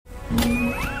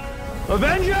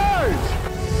Avengers!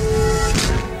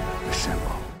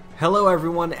 Assemble. Hello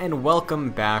everyone and welcome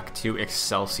back to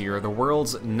Excelsior, the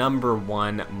world's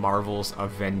 #1 Marvel's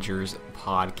Avengers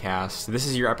podcast. This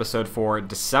is your episode for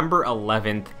December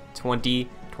 11th,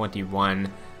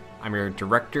 2021. I'm your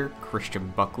director,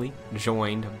 Christian Buckley,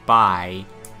 joined by,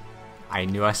 I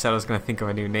knew I said I was going to think of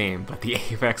a new name, but the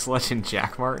Apex legend,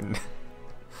 Jack Martin.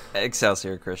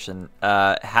 Excelsior, Christian.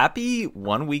 Happy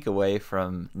 1 week away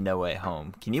from No Way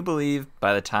Home. Can you believe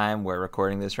by the time we're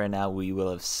recording this right now, we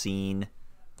will have seen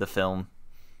the film?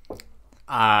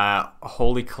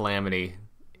 Holy calamity.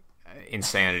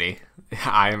 Insanity.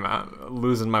 I'm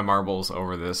losing my marbles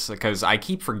over this because I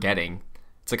keep forgetting.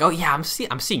 It's like, oh yeah, I'm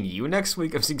seeing you next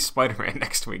week. I'm seeing Spider-Man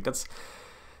next week.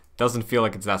 Doesn't feel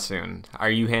like it's that soon. Are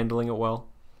you handling it well?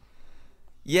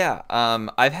 Yeah,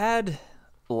 I've had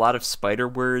a lot of spider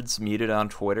words muted on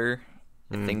Twitter.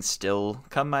 Things still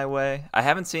come my way. I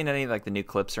haven't seen any like the new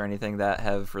clips or anything that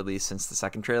have released since the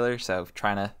second trailer, so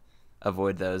trying to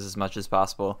avoid those as much as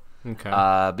possible. Okay.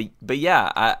 But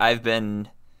yeah, I've been,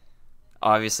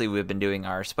 obviously we've been doing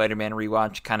our Spider-Man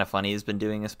rewatch. Kind of Funny has been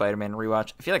doing a Spider-Man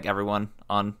rewatch. I feel like everyone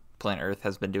on planet Earth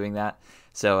has been doing that.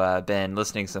 So I've been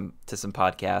listening to some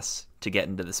podcasts to get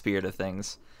into the spirit of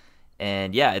things.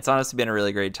 And yeah, it's honestly been a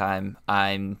really great time.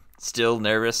 I'm still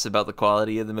nervous about the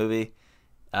quality of the movie,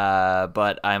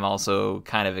 but I'm also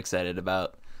kind of excited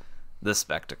about the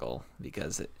spectacle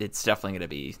because it's definitely going to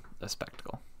be a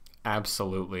spectacle.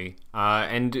 Absolutely.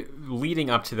 And leading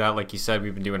up to that, like you said,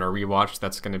 we've been doing our rewatch.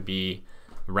 That's going to be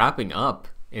wrapping up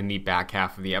in the back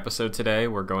half of the episode today.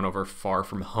 We're going over Far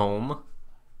From Home.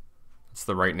 That's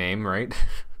the right name, right?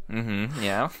 Mm-hmm,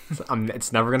 yeah.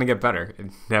 It's never going to get better.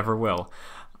 It never will.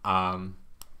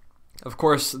 Of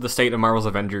course, the state of Marvel's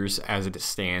Avengers as it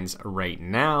stands right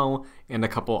now, and a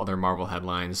couple other Marvel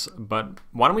headlines. But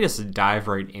why don't we just dive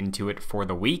right into it for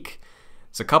the week?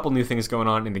 There's a couple new things going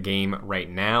on in the game right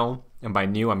now, and by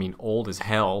new I mean old as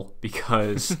hell,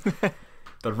 because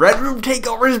the Red Room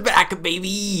Takeover is back,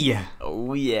 baby!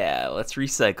 Oh yeah, let's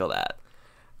recycle that.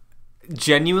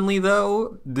 Genuinely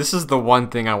though, this is the one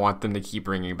thing I want them to keep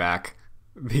bringing back,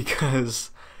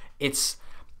 because it's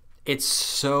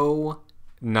so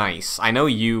nice. I know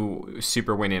you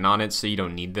super went in on it, so you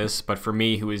don't need this, but for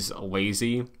me, who is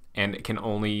lazy and can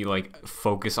only like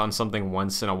focus on something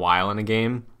once in a while in a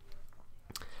game,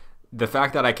 the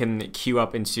fact that I can queue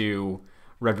up into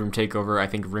Red Room Takeover, I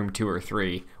think room 2 or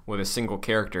 3, with a single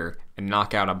character and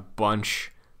knock out a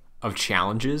bunch of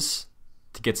challenges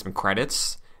to get some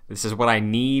credits. This is what I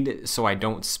need so I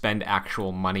don't spend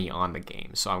actual money on the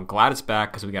game. So I'm glad it's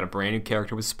back because we got a brand new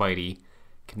character with Spidey.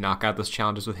 Can knock out those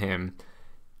challenges with him.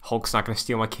 Hulk's not going to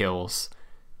steal my kills.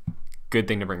 Good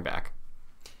thing to bring back.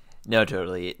 No,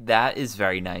 totally. That is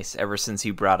very nice. Ever since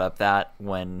you brought up that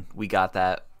when we got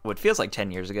that, what feels like 10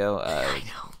 years ago, I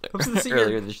know.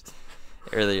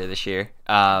 earlier this year.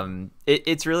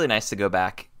 It's really nice to go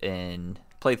back and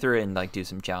play through it and like do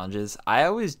some challenges. I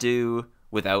always do,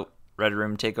 without Red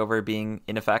Room Takeover being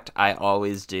in effect, I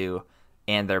always do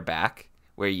And They're Back,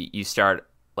 where you start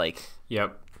like,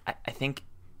 yep. I think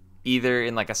either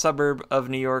in like a suburb of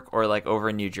New York or like over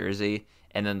in New Jersey,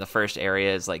 and then the first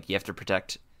area is like you have to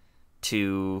protect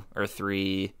 2 or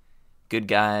 3 good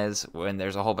guys when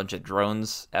there's a whole bunch of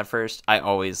drones at first. I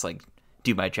always like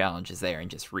do my challenges there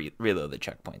and just reload the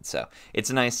checkpoints. So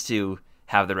it's nice to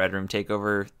have the Red Room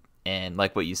Takeover, and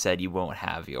like what you said, you won't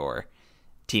have your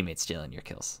teammates stealing your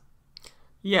kills.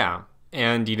 Yeah,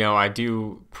 and I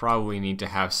do probably need to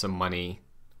have some money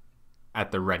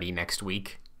at the ready next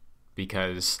week,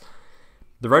 because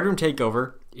the Red Room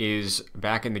Takeover is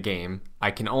back in the game.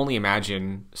 I can only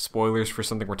imagine, spoilers for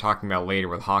something we're talking about later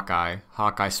with Hawkeye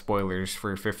spoilers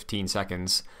for 15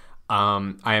 seconds.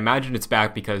 I imagine it's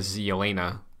back because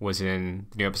Yelena was in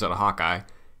the new episode of Hawkeye.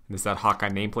 There's that Hawkeye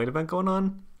nameplate event going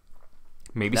on.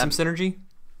 Maybe some synergy?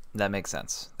 That makes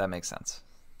sense.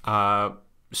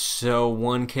 So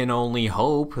one can only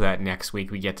hope that next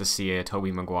week we get to see a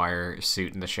Tobey Maguire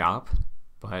suit in the shop,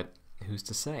 but who's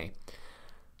to say?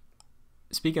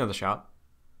 Speaking of the shop,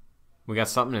 we got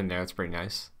something in there that's pretty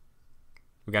nice.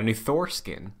 We got a new Thor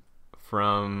skin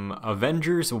from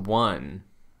Avengers 1.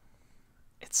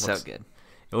 It's so good.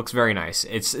 It looks very nice.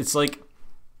 It's like,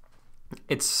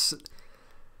 it's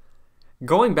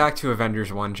going back to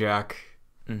Avengers 1, Jack.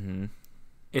 Mm-hmm.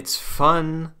 It's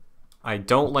fun. I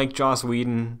don't like Joss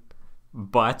Whedon,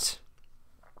 but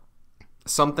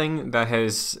something that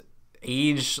has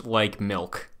aged like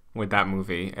milk with that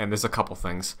movie, and there's a couple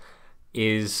things,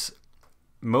 is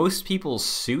most people's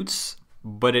suits,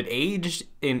 but it aged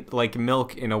in like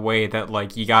milk in a way that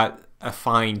like you got a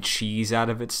fine cheese out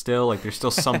of it still. Like there's still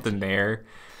something there.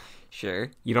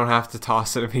 Sure. You don't have to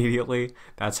toss it immediately.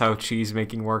 That's how cheese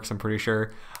making works, I'm pretty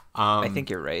sure. I think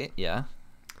you're right. Yeah.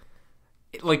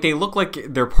 Like, they look like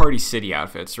they're Party City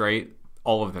outfits, right?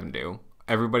 All of them do.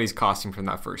 Everybody's costume from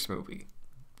that first movie.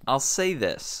 I'll say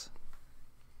this.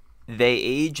 They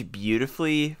age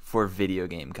beautifully for video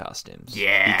game costumes.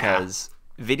 Yeah. Because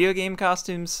video game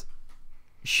costumes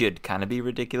should kind of be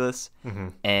ridiculous. Mm-hmm.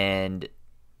 And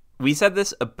we said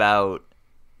this about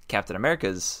Captain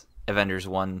America's Avengers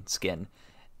 1 skin.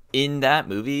 In that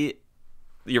movie,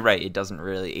 you're right, it doesn't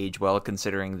really age well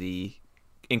considering the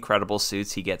incredible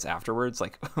suits he gets afterwards.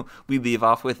 Like, we leave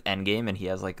off with Endgame and he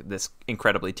has like this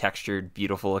incredibly textured,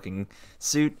 beautiful looking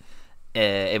suit.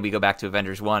 And we go back to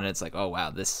Avengers 1 and it's like, oh wow,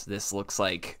 this looks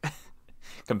like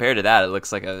compared to that, it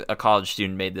looks like a college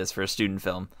student made this for a student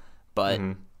film. But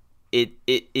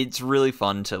it's really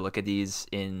fun to look at these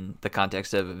in the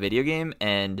context of a video game.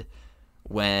 And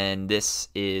when this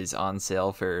is on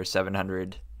sale for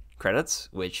 700 credits,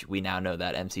 which we now know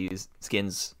that MCU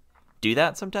skins do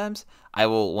that sometimes, I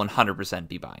will 100%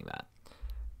 be buying that.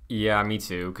 Yeah, me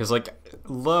too. Because, like,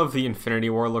 love the Infinity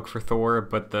War look for Thor,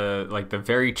 but the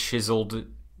very chiseled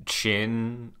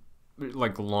chin,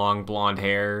 like long blonde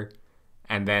hair,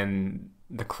 and then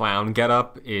the clown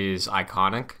getup is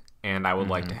iconic, and I would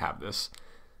like to have this.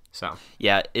 So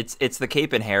yeah, it's the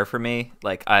cape and hair for me.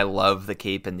 Like, I love the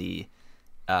cape and the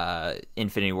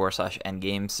Infinity War /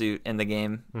 Endgame suit in the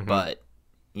game, but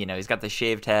you know, he's got the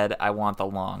shaved head. I want the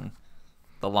long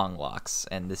locks,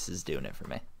 and this is doing it for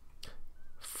me.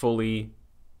 Fully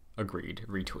agreed.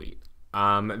 Retweet.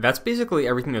 That's basically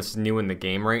everything that's new in the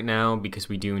game right now, because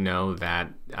we do know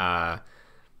that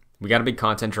we got a big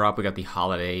content drop. We got the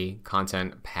holiday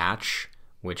content patch,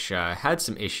 which had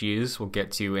some issues we'll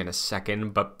get to in a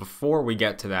second. But before we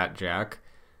get to that, Jack,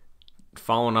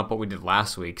 following up what we did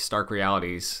last week, Stark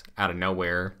Realities out of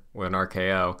nowhere with an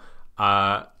RKO.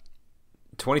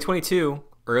 2022,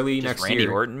 early Just next Randy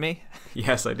year. Orton me?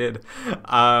 Yes, I did.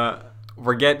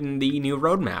 We're getting the new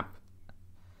roadmap.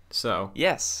 So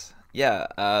Yes.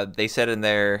 Yeah. They said in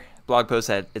their blog post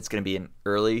that it's going to be in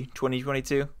early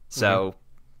 2022. So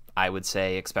I would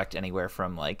say expect anywhere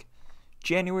from like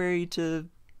January to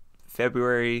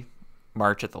February,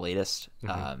 March at the latest.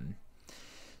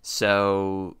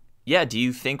 So yeah, do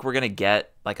you think we're going to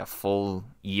get like a full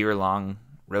year-long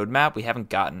roadmap? We haven't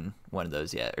gotten one of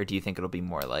those yet. Or do you think it'll be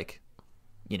more like,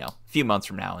 you know, a few months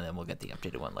from now and then we'll get the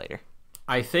updated one later?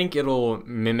 I think it'll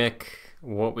mimic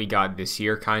what we got this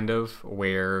year, kind of,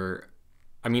 where,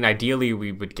 I mean, ideally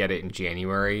we would get it in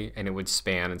January and it would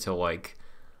span until like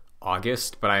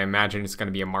August, but I imagine it's going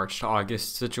to be a March to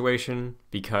August situation,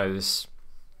 because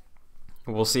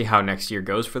we'll see how next year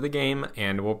goes for the game,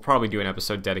 and we'll probably do an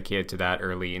episode dedicated to that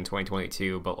early in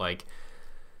 2022, but like,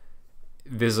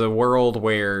 there's a world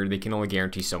where they can only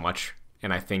guarantee so much,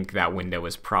 and I think that window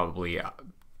is probably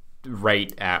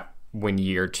right at when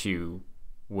year 2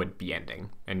 would be ending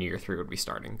and year 3 would be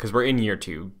starting, because we're in year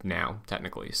 2 now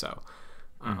technically. So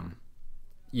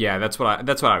yeah, that's what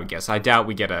I would guess. I doubt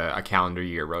we get a calendar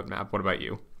year roadmap. What about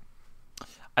you?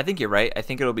 I think you're right. I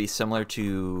think it'll be similar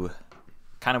to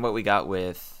kind of what we got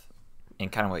with, and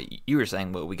kind of what you were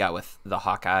saying, what we got with the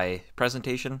Hawkeye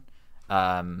presentation.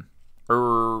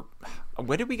 Or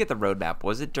when did we get the roadmap?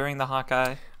 Was it during the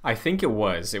Hawkeye? I think it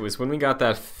was. It was when we got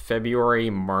that February,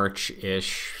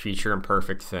 March-ish Feature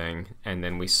Imperfect thing, and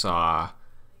then we saw...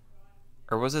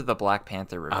 Or was it the Black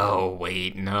Panther reveal? Oh,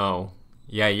 wait, no.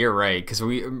 Yeah, you're right, because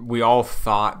we all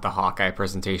thought the Hawkeye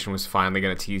presentation was finally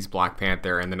going to tease Black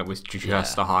Panther, and then it was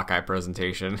just a Hawkeye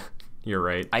presentation. You're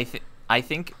right. I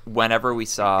think whenever we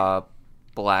saw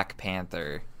Black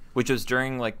Panther, which was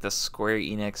during like the Square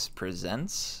Enix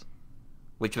Presents,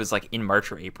 which was like in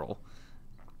March or April,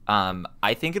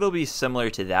 I think it'll be similar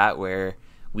to that, where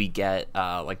we get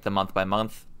like the month by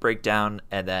month breakdown,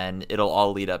 and then it'll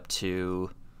all lead up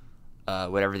to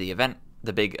whatever the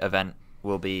big event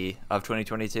will be of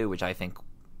 2022, which I think,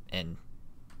 and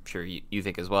I'm sure you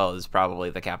think as well, is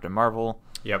probably the Captain Marvel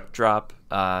drop,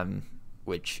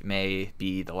 which may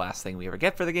be the last thing we ever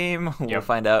get for the game. We'll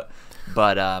find out.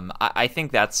 But I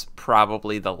think that's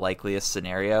probably the likeliest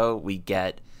scenario. We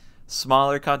get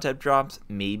smaller content drops,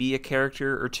 maybe a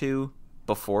character or two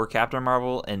before Captain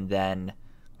Marvel, and then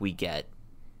we get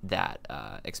that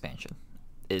expansion.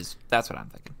 That's what I'm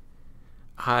thinking.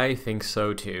 I think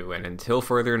so too, and until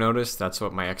further notice, that's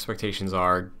what my expectations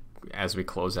are as we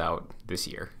close out this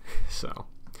year. So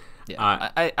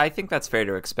yeah, I think that's fair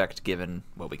to expect given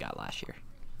what we got last year.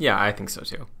 Yeah, I think so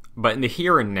too. But in the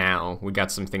here and now, we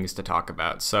got some things to talk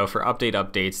about. So for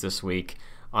updates this week,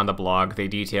 On the blog, they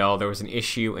detail there was an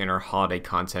issue in our holiday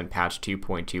content patch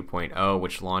 2.2.0,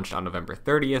 which launched on November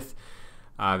 30th,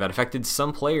 that affected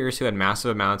some players who had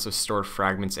massive amounts of stored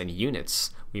fragments and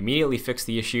units. We immediately fixed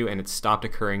the issue, and it stopped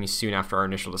occurring soon after our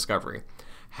initial discovery.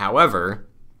 However,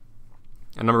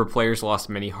 a number of players lost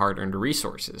many hard-earned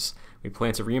resources. We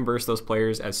plan to reimburse those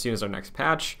players as soon as our next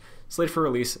patch, slated for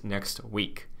release next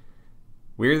week.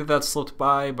 Weird that slipped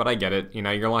by, but I get it. You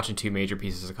know, you're launching 2 major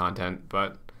pieces of content,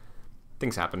 but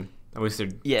things happen. At least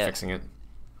they're fixing it.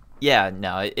 Yeah,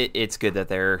 no, it's good that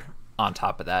they're on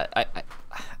top of that.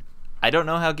 I don't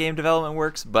know how game development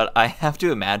works, but I have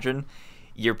to imagine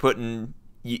you're putting...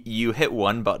 You hit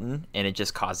one button and it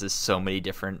just causes so many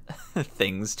different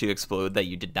things to explode that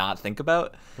you did not think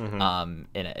about. And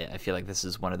I feel like this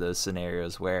is one of those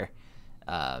scenarios where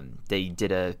they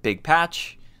did a big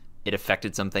patch. It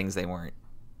affected some things they weren't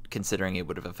considering it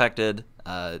would have affected.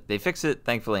 They fixed it,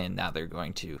 thankfully, and now they're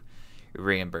going to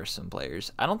reimburse some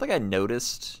players. I don't think I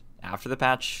noticed after the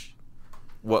patch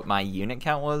what my unit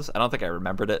count was. I don't think I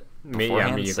remembered it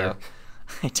beforehand, me either. so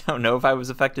I don't know if I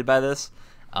was affected by this.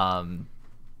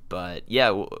 But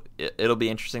yeah, it'll be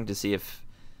interesting to see if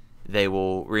they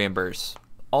will reimburse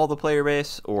all the player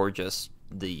base or just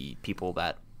the people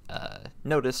that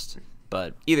noticed.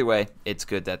 But either way, it's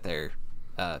good that they're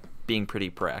being pretty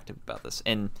proactive about this.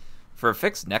 And for a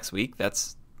fix next week,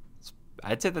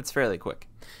 I'd say that's fairly quick.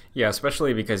 Yeah,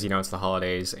 especially because, you know, it's the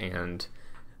holidays and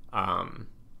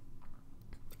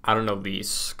I don't know the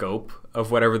scope of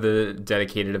whatever the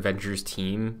dedicated Avengers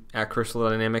team at Crystal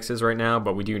Dynamics is right now,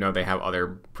 but we do know they have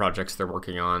other projects they're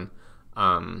working on.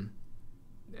 And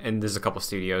there's a couple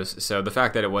studios. So the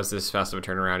fact that it was this fast of a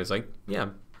turnaround is like, yeah,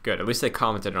 good. At least they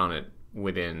commented on it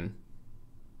within,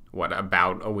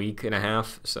 about a week and a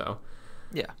half. So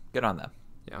yeah, good on them.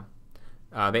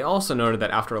 Yeah. They also noted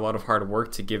that after a lot of hard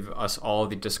work to give us all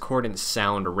the Discordant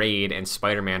Sound Raid and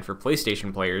Spider-Man for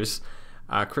PlayStation players,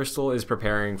 Crystal is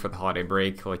preparing for the holiday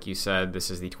break. Like you said, this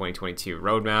is the 2022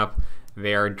 roadmap.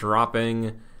 They are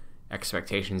dropping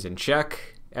expectations in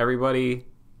check, everybody.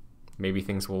 Maybe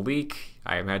things will leak.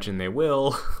 I imagine they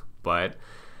will. But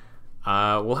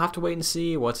we'll have to wait and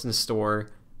see what's in store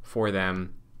for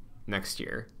them next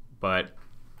year. But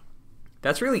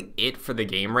that's really it for the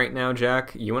game right now,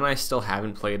 Jack. You and I still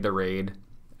haven't played the raid.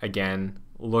 Again,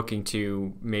 looking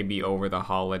to maybe over the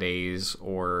holidays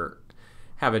or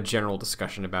have a general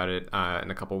discussion about it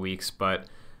in a couple weeks. But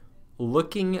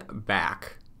looking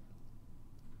back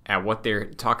at what they're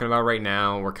talking about right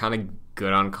now, we're kind of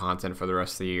good on content for the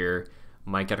rest of the year.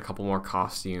 Might get a couple more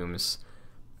costumes.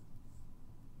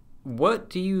 What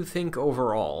do you think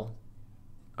overall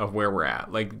of where we're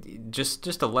at? Like,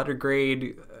 just a letter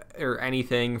grade or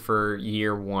anything for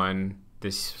year one,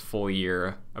 this full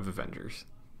year of Avengers?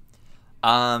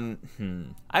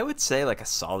 I would say like a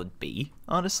solid B,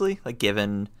 honestly. Like,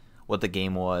 given what the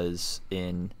game was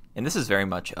in, and this is very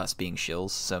much us being shills,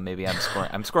 so maybe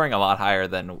I'm scoring a lot higher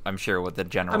than I'm sure what the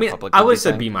general public. I would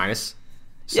say B minus,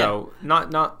 so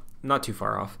yeah. not too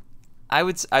far off. I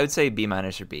would say B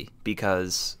minus or B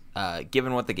because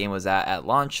given what the game was at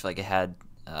launch, like it had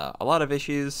a lot of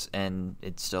issues, and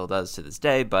it still does to this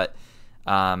day. But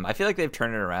I feel like they've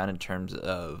turned it around in terms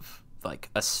of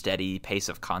like a steady pace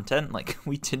of content. Like,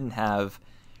 we didn't have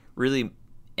really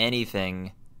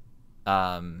anything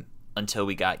until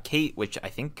we got Kate, which I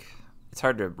think it's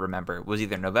hard to remember. It was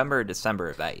either November or December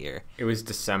of that year. It was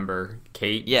December.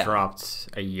 Kate dropped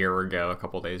a year ago, a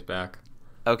couple days back.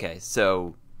 Okay,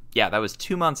 so yeah, that was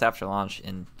 2 months after launch,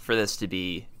 and for this to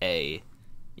be a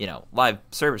live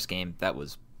service game, that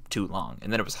was too long.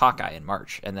 And then it was Hawkeye in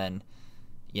March, and then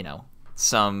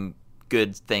some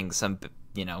good things, some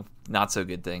not so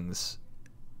good things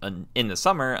in the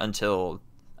summer until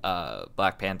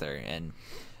Black Panther. And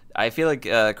I feel like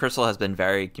Crystal has been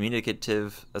very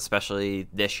communicative, especially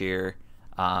this year.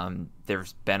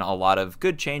 There's been a lot of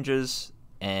good changes,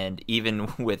 and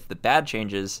even with the bad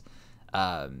changes,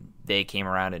 they came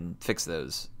around and fixed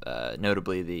those.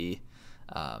 Notably the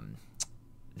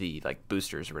like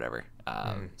boosters or whatever.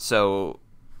 So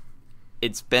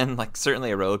it's been like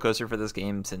certainly a roller coaster for this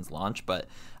game since launch, but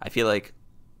I feel like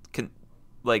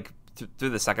through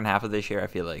the second half of this year, I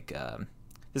feel like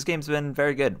this game's been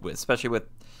very good, especially with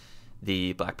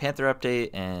the Black Panther update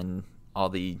and all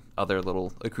the other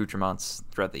little accoutrements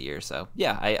throughout the year. So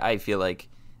yeah, I feel like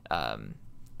Imran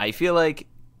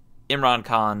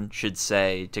Khan should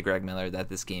say to Greg Miller that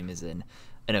this game is in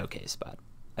an okay spot.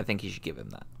 I think he should give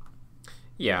him that.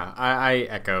 Yeah, I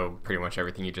echo pretty much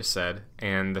everything you just said.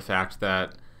 And the fact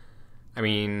that,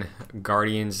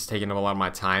 Guardians has taken up a lot of my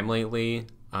time lately,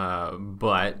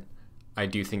 but I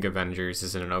do think Avengers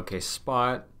is in an okay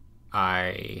spot.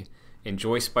 I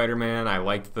enjoy Spider-Man. I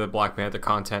liked the Black Panther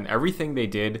content. Everything they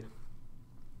did,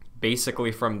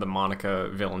 basically from the Monica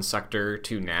villain sector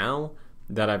to now,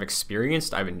 that I've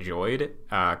experienced, I've enjoyed,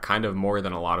 kind of more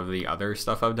than a lot of the other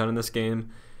stuff I've done in this game.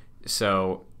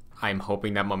 So I'm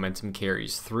hoping that momentum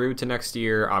carries through to next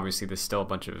year. Obviously, there's still a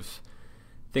bunch of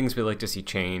things we'd like to see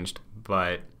changed,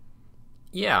 but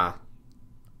yeah,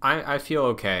 I feel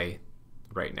okay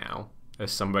right now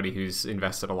as somebody who's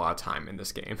invested a lot of time in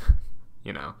this game,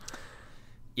 you know?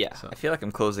 Yeah, so. I feel like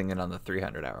I'm closing in on the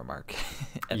 300-hour mark.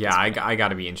 Yeah, I got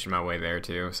to be inching my way there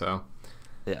too, so.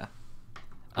 Yeah.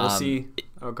 We'll see.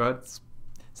 Oh, go ahead.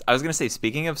 I was going to say,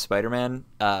 speaking of Spider-Man,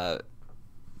 I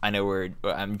know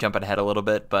I'm jumping ahead a little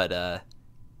bit, but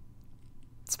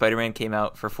Spider-Man came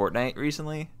out for Fortnite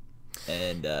recently.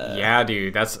 And yeah,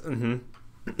 dude, that's... Mm-hmm.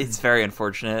 It's very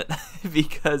unfortunate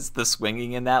because the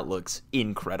swinging in that looks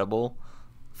incredible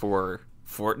for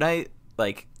Fortnite.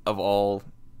 Like, of all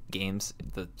games,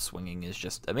 the swinging is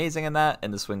just amazing in that,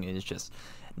 and the swinging is just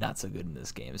not so good in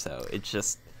this game. So it's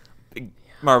just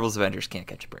Marvel's Avengers can't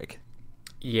catch a break.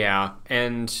 Yeah,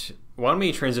 and why don't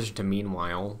we transition to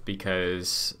Meanwhile,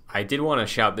 because I did want to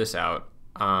shout this out.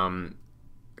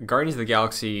 Guardians of the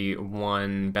Galaxy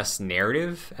won Best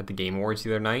Narrative at the Game Awards the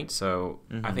other night, so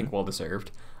I think well deserved.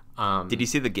 Did you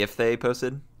see the GIF they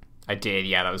posted? I did,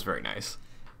 yeah, that was very nice.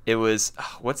 It was,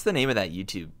 what's the name of that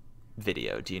YouTube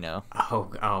video? Do you know?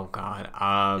 Oh God,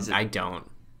 I don't.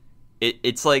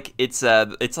 It's like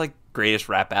greatest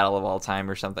rap battle of all time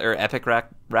or something, or epic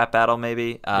rap battle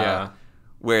maybe. Yeah.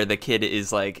 Where the kid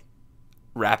is like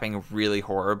rapping really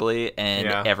horribly, and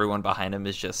everyone behind him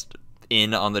is just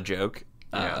in on the joke.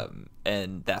 Yeah.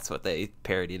 And that's what they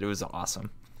parodied. It was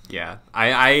awesome. Yeah,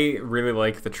 I really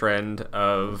like the trend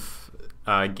of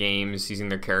games using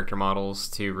their character models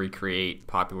to recreate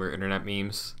popular internet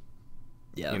memes.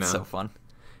 Yeah, it's so fun.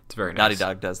 It's very nice. Naughty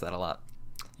Dog does that a lot.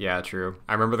 Yeah, true.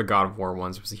 I remember the God of War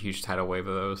ones. It was a huge tidal wave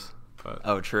of those. But,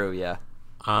 oh, true, yeah.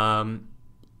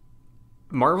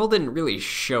 Marvel didn't really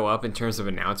show up in terms of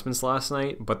announcements last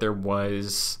night, but there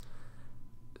was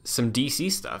some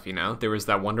DC stuff, you know? There was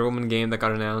that Wonder Woman game that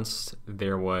got announced.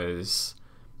 There was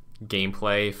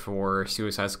gameplay for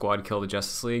Suicide Squad Kill the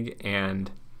Justice League,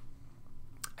 and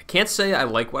I can't say I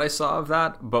like what I saw of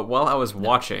that, but while I was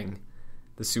watching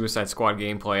the Suicide Squad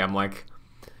gameplay, I'm like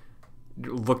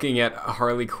looking at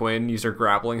Harley Quinn use her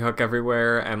grappling hook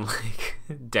everywhere and like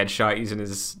Deadshot using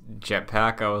his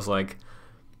jetpack. I was like,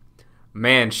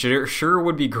 man, sure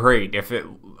would be great if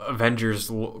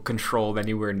Avengers controlled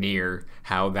anywhere near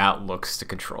how that looks to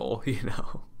control, you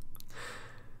know?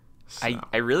 So.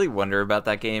 I really wonder about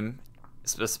that game,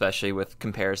 especially with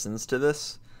comparisons to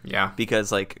this. Yeah.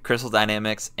 Because, like, Crystal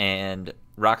Dynamics and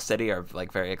Rocksteady are,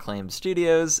 like, very acclaimed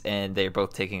studios, and they're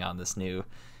both taking on this new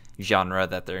genre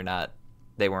that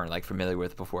they weren't, like, familiar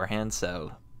with beforehand,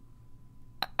 so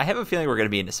I have a feeling we're going to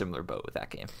be in a similar boat with that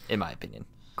game, in my opinion.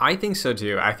 I think so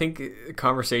too. I think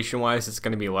conversation-wise, it's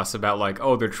going to be less about like,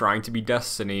 oh, they're trying to be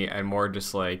Destiny, and more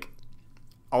just like,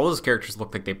 all those characters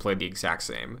look like they played the exact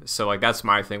same. So like, that's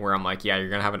my thing where I'm like, yeah, you're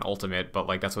going to have an ultimate, but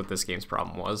like, that's what this game's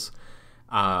problem was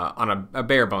on a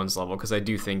bare bones level, because I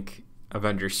do think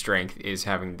Avengers' strength is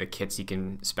having the kits you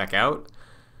can spec out.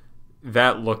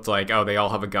 That looked like, oh, they all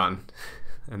have a gun,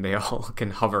 and they all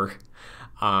can hover.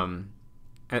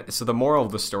 So the moral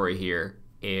of the story here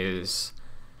is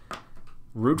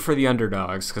root for the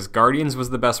underdogs, because Guardians was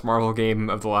the best Marvel game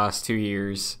of the last 2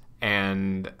 years,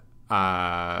 and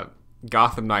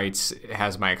Gotham Knights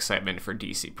has my excitement for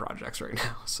DC projects right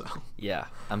now. So yeah,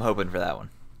 I'm hoping for that one.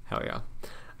 Hell yeah.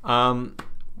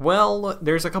 Well,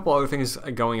 there's a couple other things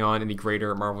going on in the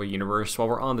greater Marvel universe. While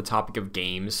we're on the topic of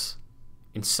games,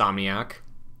 Insomniac,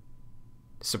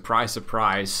 surprise,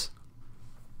 surprise,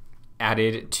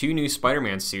 added 2 new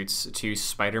Spider-Man suits to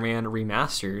Spider-Man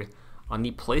Remastered on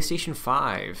the PlayStation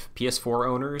 5. PS4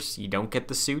 owners, you don't get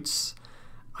the suits.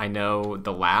 I know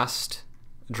the last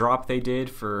drop they did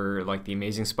for like the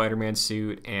Amazing Spider-Man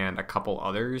suit and a couple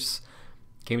others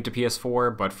came to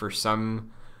PS4, but for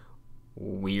some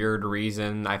weird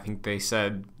reason, I think they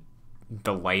said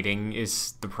the lighting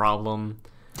is the problem.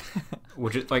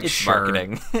 Which is like, it's sure,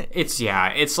 marketing.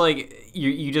 It's like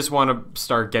you just want to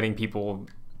start getting people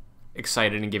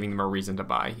excited and giving them a reason to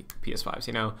buy PS5s,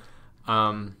 you know?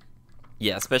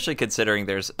 Yeah, especially considering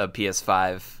there's a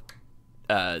PS5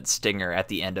 stinger at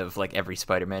the end of like every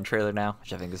Spider-Man trailer now,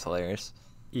 which I think is hilarious.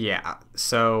 Yeah,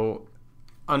 so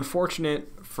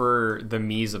unfortunate for the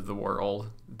me's of the world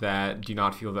that do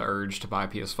not feel the urge to buy a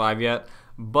PS5 yet,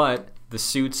 but the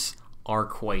suits are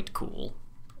quite cool.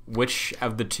 Which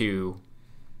of the two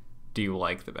do you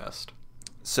like the best?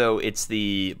 So it's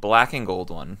the black and gold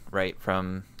one, right,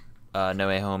 from No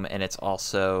Way Home, and it's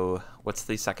also, what's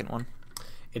the second one?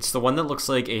 It's the one that looks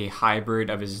like a hybrid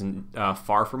of his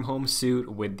Far From Home suit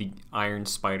with the Iron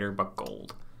Spider, but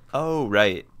gold. Oh,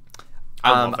 right.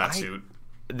 I love that suit.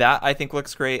 That I think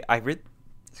looks great. I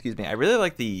really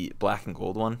like the black and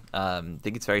gold one. I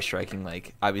think it's very striking.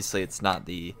 Like, obviously, it's not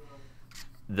the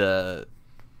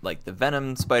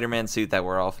Venom Spider-Man suit that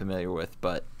we're all familiar with,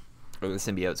 or the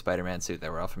symbiote Spider-Man suit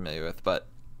that we're all familiar with. But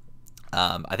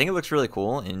I think it looks really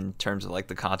cool in terms of like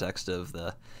the context of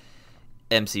the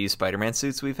MCU Spider-Man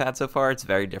suits we've had so far. It's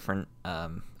very different.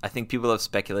 I think people have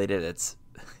speculated it's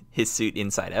his suit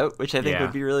inside out, which I think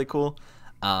would be really cool.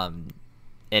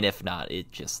 And if not,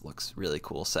 it just looks really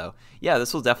cool. So yeah,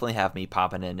 this will definitely have me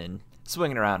popping in and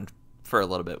swinging around for a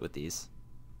little bit with these.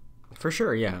 For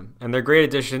sure, yeah. And they're great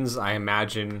additions. I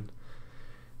imagine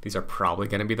these are probably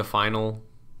going to be the final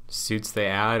suits they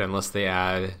add, unless they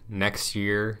add next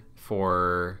year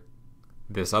for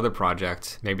this other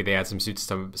project. Maybe they add some suits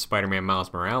to Spider-Man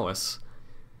Miles Morales.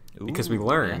 Because we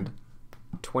learned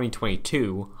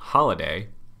 2022 holiday.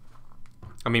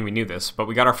 I mean, we knew this, but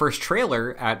we got our first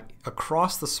trailer at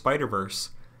Across the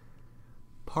Spider-Verse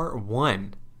Part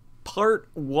 1. Part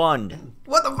 1.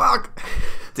 What the fuck?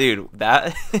 Dude,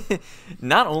 that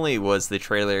not only was the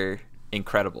trailer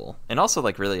incredible and also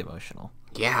like really emotional.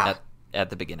 Yeah.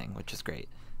 At the beginning, which is great.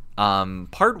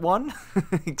 Part 1,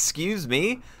 excuse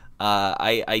me.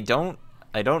 I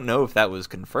don't know if that was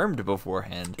confirmed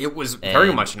beforehand. It was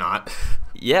very much not.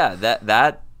 Yeah,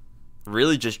 that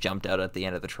really just jumped out at the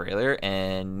end of the trailer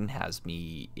and has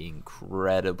me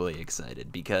incredibly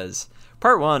excited because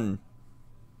Part 1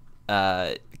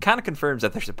 kind of confirms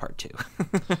that there's a Part 2.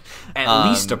 At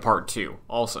least a Part 2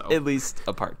 also. At least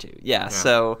a Part 2. Yeah.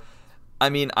 So I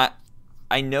mean,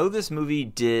 I know this movie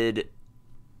did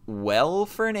well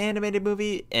for an animated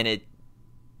movie, and it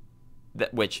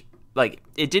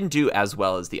didn't do as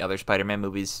well as the other Spider-Man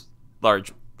movies,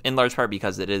 in large part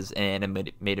because it is an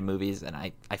animated movies, and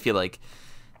I feel like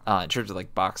in terms of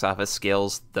like box office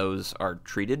scales, those are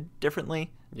treated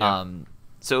differently. Yeah.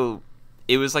 So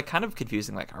it was like kind of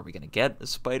confusing. Like, are we going to get a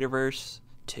Spider-Verse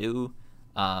 2?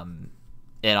 And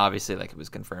obviously, like, it was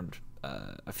confirmed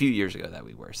a few years ago that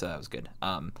we were, so that was good.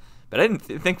 But I didn't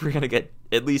think we were going to get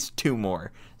at least 2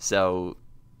 more. So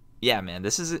yeah, man,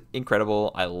 this is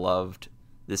incredible. I loved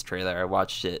this trailer. I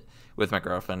watched it with my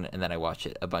girlfriend, and then I watched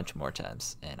it a bunch more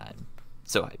times, and I'm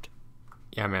so hyped.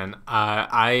 Yeah, man.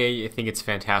 I think it's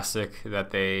fantastic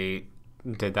that they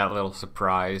did that little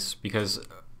surprise, because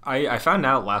I found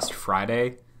out last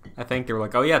Friday, I think. They were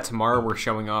like, oh yeah, tomorrow we're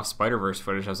showing off Spider-Verse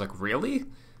footage. I was like, really?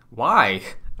 Why?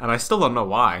 And I still don't know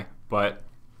why, but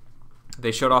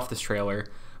they showed off this trailer,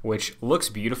 which looks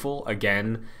beautiful.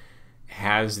 Again,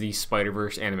 has the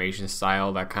Spider-Verse animation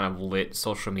style that kind of lit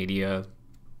social media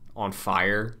on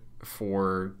fire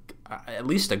for at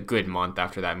least a good month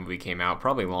after that movie came out,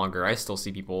 probably longer. I still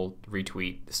see people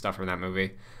retweet stuff from that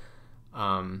movie.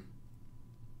 And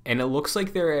it looks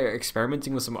like they're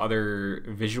experimenting with some other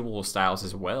visual styles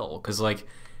as well, because like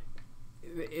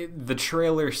the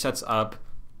trailer sets up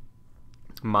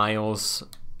Miles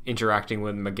interacting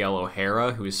with Miguel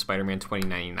O'Hara, who is Spider-Man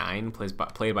 2099,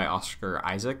 played by Oscar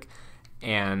Isaac,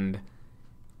 and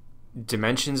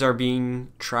dimensions are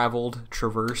being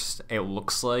traversed. It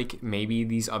looks like maybe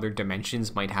these other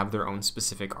dimensions might have their own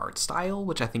specific art style,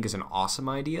 which I think is an awesome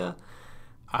idea.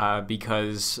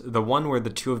 Because the one where the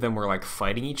two of them were like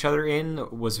fighting each other in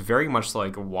was very much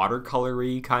like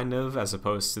watercolory kind of, as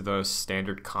opposed to the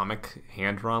standard comic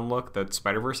hand-drawn look that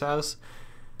Spider-Verse has,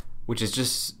 which is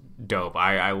just dope.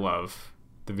 I love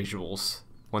the visuals.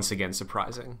 Once again,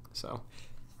 surprising. So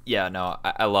yeah, no,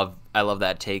 I love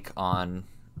that take on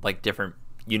like different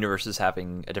universes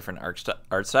having a different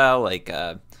art style. Like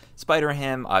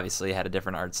Spider-Ham obviously had a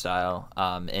different art style,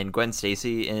 and Gwen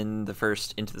Stacy in the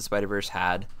first Into the Spider-Verse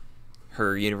had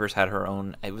her universe had her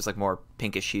own. It was like more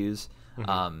pinkish hues.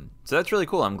 Mm-hmm. So that's really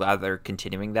cool. I'm glad they're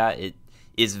continuing that. It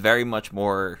is very much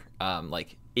more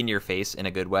like in your face in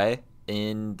a good way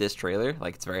in this trailer.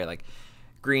 Like, it's very like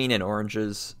green and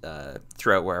oranges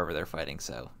throughout wherever they're fighting.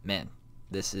 So man,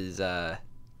 this is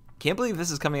can't believe this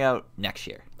is coming out next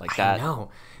year. Like, that I know.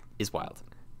 Is wild.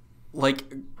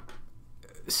 Like,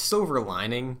 silver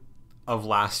lining of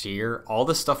last year, all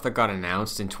the stuff that got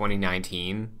announced in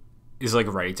 2019 is like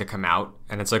ready to come out,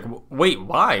 and it's like, wait,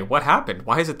 why? What happened?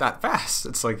 Why is it that fast?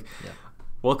 It's like,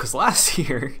 well, because last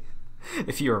year,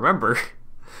 if you remember,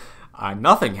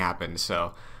 nothing happened.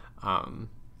 So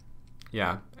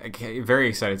yeah, very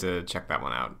excited to check that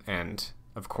one out, and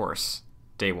of course,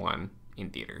 day one in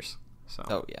theaters. So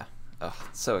oh yeah, oh,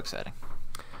 so exciting.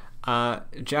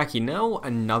 Jack,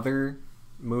 another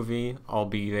movie I'll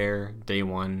be there day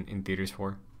one in theaters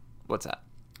for? What's that?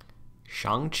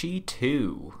 Shang-Chi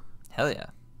 2. Hell yeah.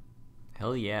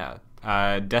 Hell yeah.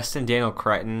 Destin Daniel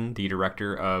Cretton, the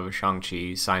director of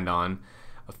Shang-Chi, signed on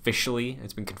officially.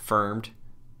 It's been confirmed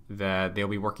that they'll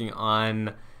be working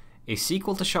on a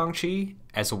sequel to Shang-Chi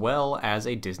as well as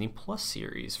a Disney Plus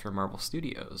series for Marvel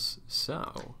Studios.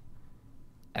 So,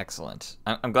 excellent.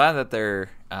 I'm glad that they're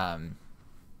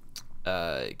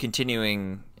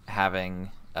continuing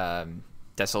having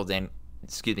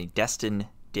Destin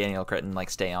Daniel Cretton like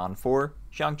stay on for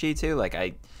Shang-Chi too. Like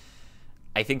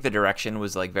I think the direction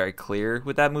was like very clear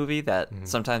with that movie that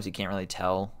sometimes you can't really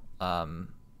tell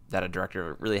that a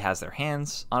director really has their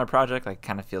hands on a project, like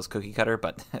kind of feels cookie cutter,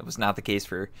 but it was not the case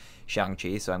for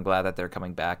Shang-Chi. So I'm glad that they're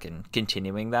coming back and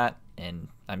continuing that. And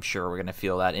I'm sure we're going to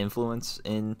feel that influence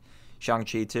in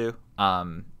Shang-Chi too.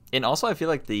 And also I feel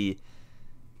like the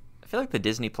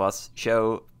Disney Plus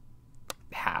show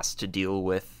has to deal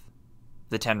with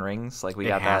the Ten Rings. Like we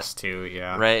got that,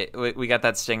 yeah. Right. We got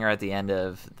that stinger at the end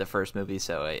of the first movie.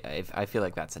 So I feel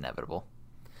like that's inevitable.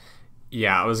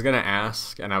 Yeah, I was going to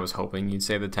ask, and I was hoping you'd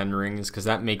say the Ten Rings, because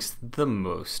that makes the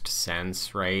most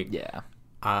sense, right? Yeah.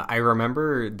 I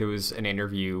remember there was an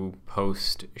interview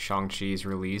post Shang-Chi's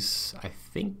release, I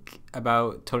think,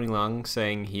 about Tony Leung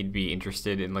saying he'd be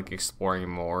interested in, like, exploring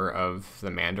more of the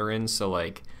Mandarin. So,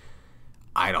 like,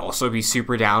 I'd also be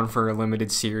super down for a limited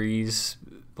series,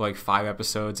 like 5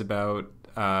 episodes about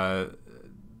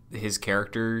his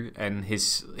character and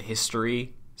his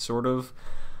history, sort of.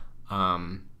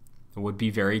 It would be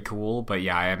very cool, but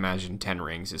yeah, I imagine Ten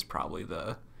Rings is probably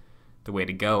the way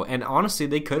to go. And honestly,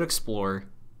 they could explore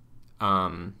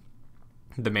the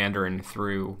Mandarin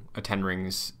through a Ten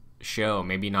Rings show.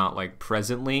 Maybe not like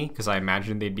presently, because I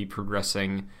imagine they'd be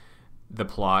progressing the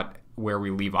plot where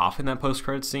we leave off in that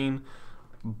post-credit scene.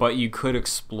 But you could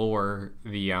explore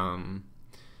the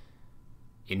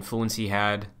influence he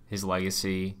had, his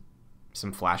legacy,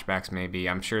 some flashbacks maybe.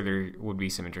 I'm sure there would be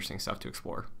some interesting stuff to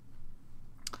explore.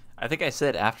 I think I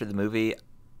said after the movie,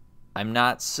 I'm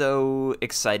not so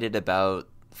excited about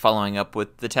following up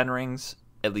with the Ten Rings,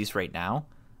 at least right now.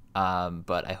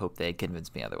 But I hope they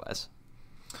convince me otherwise.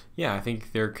 Yeah, I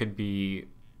think there could be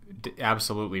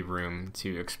absolutely room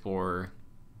to explore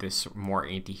this more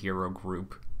anti-hero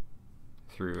group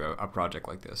through a project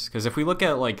like this. Because if we look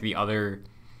at like the other,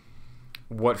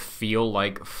 what feel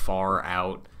like far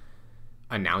out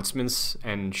announcements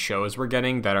and shows we're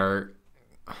getting that are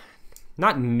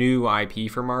not new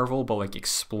IP for Marvel, but like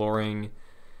exploring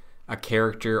a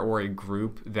character or a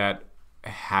group that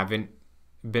haven't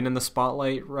been in the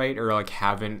spotlight, right? Or like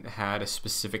haven't had a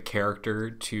specific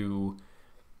character to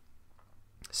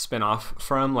spin off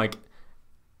from. Like,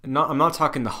 I'm not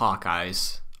talking the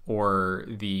Hawkeyes or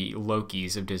the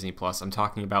Lokis of Disney Plus. I'm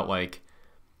talking about like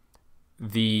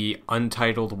the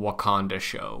untitled Wakanda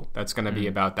show that's going to be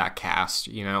about that cast,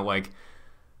 like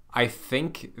I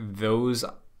think those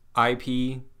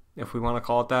IP, if we want to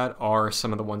call it that, are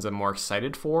some of the ones I'm more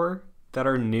excited for that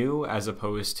are new, as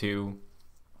opposed to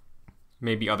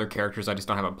maybe other characters I just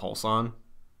don't have a pulse on,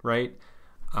 right?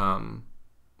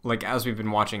 Like as we've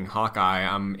been watching Hawkeye,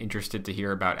 I'm interested to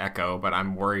hear about Echo, but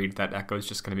I'm worried that Echo is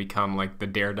just going to become like the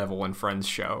Daredevil and Friends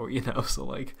show, so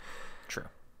like, true.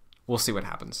 We'll see what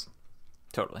happens.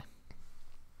 Totally.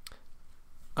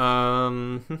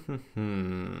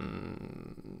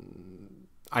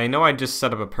 I know I just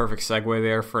set up a perfect segue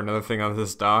there for another thing on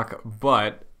this doc,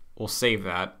 but we'll save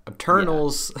that.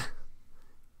 Eternals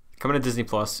coming to Disney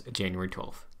Plus January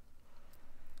 12th.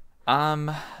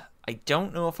 I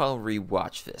don't know if I'll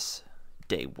rewatch this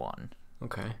day one.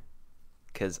 Okay.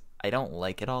 Because I don't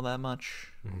like it all that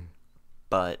much,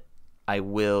 but I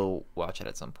will watch it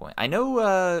at some point. I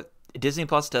know Disney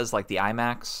Plus does like the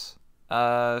IMAX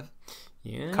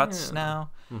cuts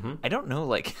now. I don't know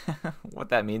like what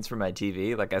that means for my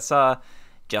TV. Like I saw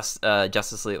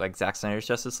Justice League, like Zack Snyder's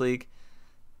Justice League,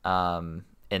 and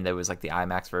there was like the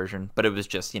IMAX version, but it was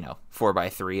just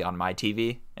 4:3 on my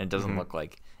TV, and it doesn't look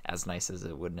like as nice as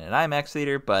it would in an IMAX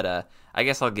theater. But I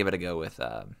guess I'll give it a go with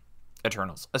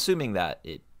Eternals, assuming that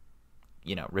it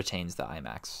retains the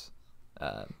IMAX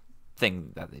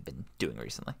thing that they've been doing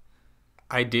recently.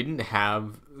 I didn't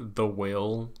have the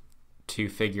will to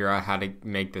figure out how to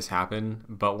make this happen,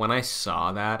 but when I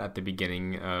saw that at the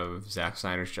beginning of Zack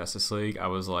Snyder's Justice League, I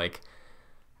was like,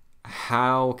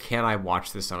 how can I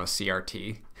watch this on a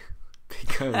CRT?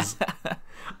 Because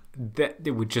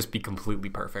it would just be completely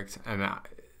perfect. And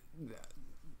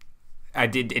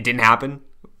it didn't happen,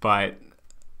 but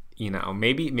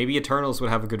maybe Eternals would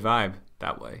have a good vibe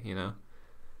that way,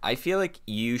 I feel like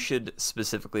you should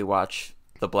specifically watch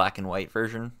the black and white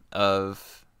version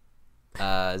of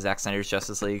Zack Snyder's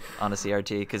Justice League on a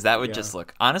CRT, because that would just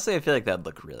look, honestly, I feel like that'd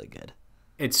look really good.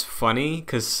 It's funny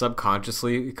because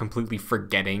subconsciously, completely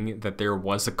forgetting that there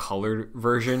was a colored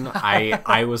version,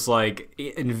 I was like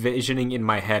envisioning in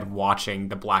my head watching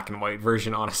the black and white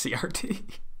version on a CRT.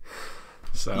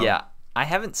 So yeah, I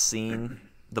haven't seen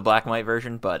the black and white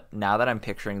version, but now that I'm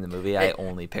picturing the movie, I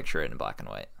only picture it in black and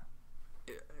white.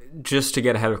 Just to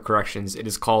get ahead of corrections, it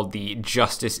is called the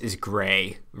Justice is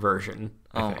Gray version.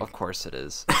 Oh, of course it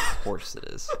is. Of course it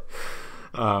is.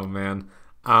 Oh man.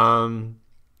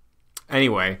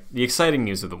 Anyway, the exciting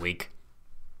news of the week,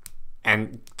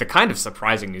 and the kind of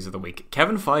surprising news of the week,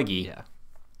 Kevin Feige,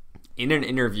 in an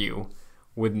interview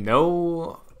with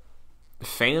no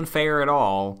fanfare at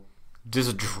all,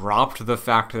 just dropped the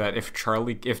fact that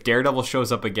if Daredevil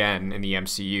shows up again in the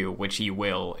MCU, which he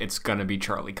will, it's gonna be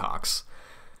Charlie Cox.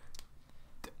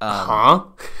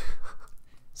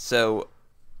 So,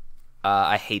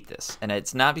 I hate this, and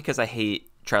it's not because I hate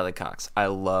Charlie Cox. I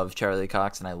love Charlie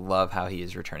Cox, and I love how he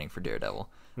is returning for Daredevil.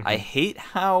 I hate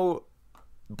how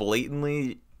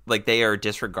blatantly they are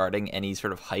disregarding any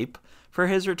sort of hype for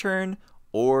his return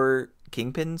or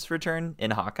Kingpin's return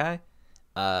in Hawkeye.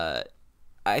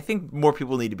 I think more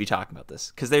people need to be talking about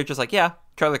this, because they're just like, yeah,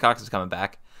 Charlie Cox is coming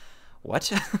back.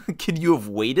 What? Could you have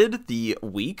waited the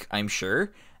week, I'm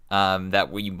sure,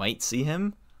 that we might see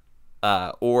him?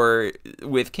 Or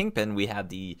with Kingpin, we had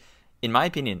the, in my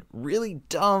opinion, really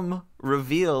dumb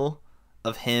reveal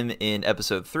of him in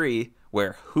episode 3,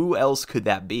 where who else could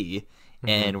that be?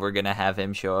 And we're going to have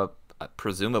him show up,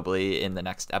 presumably, in the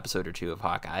next episode or 2 of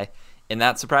Hawkeye. And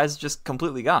that surprise is just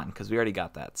completely gone, because we already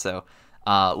got that. So,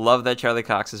 love that Charlie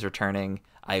Cox is returning.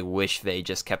 I wish they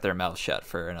just kept their mouth shut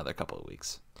for another couple of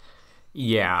weeks.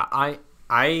 Yeah,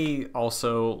 I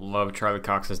also love Charlie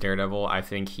Cox as Daredevil. I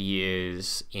think he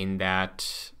is in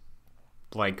that,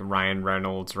 like Ryan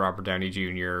Reynolds, Robert Downey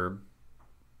Jr.,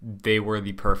 they were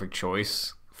the perfect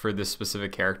choice for this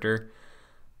specific character.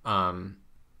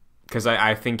 Because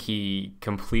I think he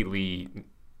completely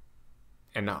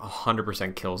and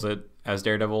 100% kills it as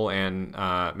Daredevil and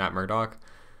Matt Murdock.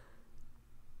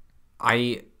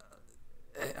 I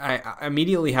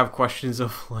immediately have questions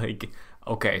of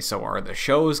okay, so are the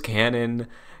shows canon?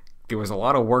 There was a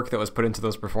lot of work that was put into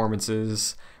those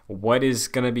performances. What is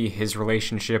going to be his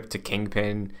relationship to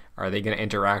Kingpin? Are they going to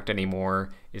interact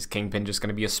anymore? Is Kingpin just going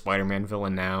to be a Spider-Man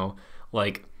villain now?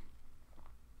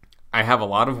 I have a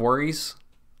lot of worries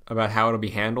about how it'll be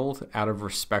handled out of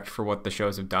respect for what the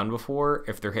shows have done before.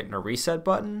 If they're hitting a reset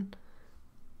button,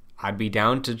 I'd be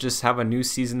down to just have a new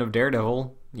season of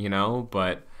Daredevil,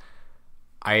 but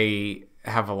I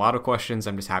have a lot of questions.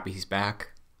 I'm just happy he's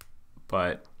back.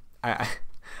 But I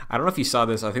don't know if you saw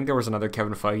this. I think there was another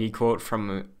Kevin Feige quote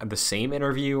from the same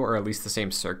interview, or at least the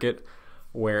same circuit,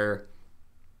 where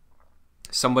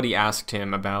somebody asked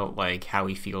him about how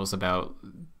he feels about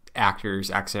actors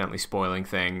accidentally spoiling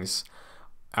things,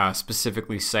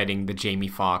 specifically citing the Jamie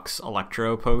Foxx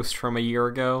Electro post from a year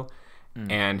ago.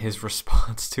 And his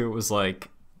response to it was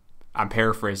I'm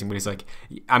paraphrasing, but he's like,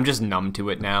 I'm just numb to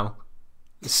it now.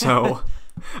 So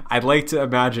I'd like to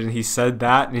imagine he said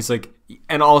that, and he's like,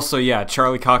 and also, yeah,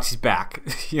 Charlie Cox, he's back.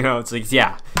 It's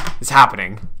yeah, it's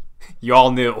happening. You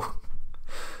all knew.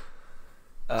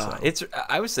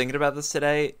 I was thinking about this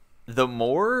today. The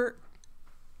more,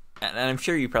 and I'm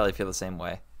sure you probably feel the same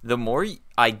way, the more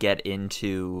I get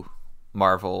into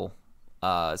Marvel,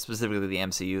 specifically the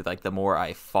MCU, the more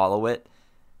I follow it,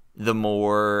 the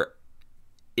more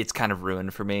it's kind of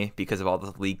ruined for me because of all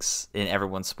the leaks and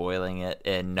everyone spoiling it,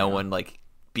 and no one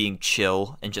being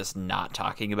chill and just not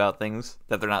talking about things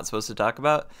that they're not supposed to talk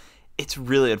about. It's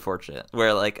really unfortunate.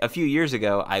 Where a few years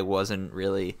ago, I wasn't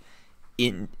really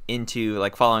into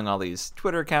following all these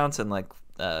Twitter accounts and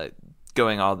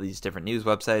going all these different news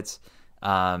websites,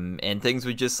 and things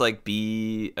would just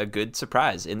be a good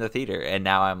surprise in the theater. And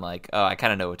now I'm oh, I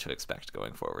kind of know what to expect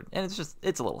going forward, and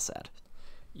it's a little sad.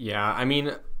 Yeah, I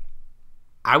mean,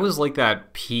 I was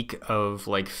that peak of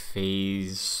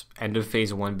end of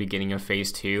phase 1, beginning of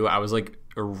phase 2. I was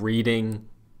reading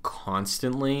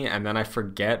constantly, and then I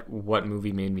forget what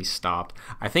movie made me stop.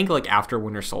 I think after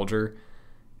Winter Soldier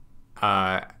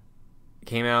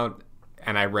came out,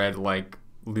 and I read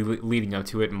leading up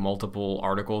to it multiple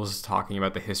articles talking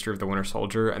about the history of the Winter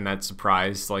Soldier, and that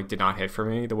surprise did not hit for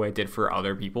me the way it did for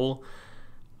other people.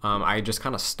 I just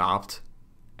kind of stopped,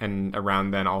 and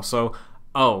around then also,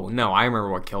 oh no, I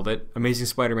remember what killed it. Amazing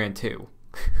Spider-Man 2.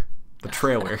 The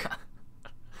trailer.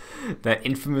 That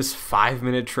infamous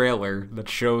 5-minute trailer that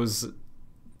shows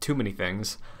too many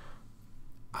things.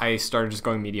 I started just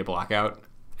going media blackout,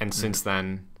 and since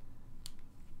then,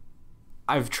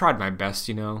 I've tried my best,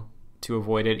 to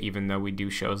avoid it, even though we do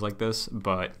shows like this.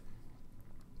 But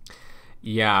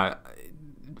yeah,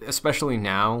 especially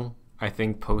now, I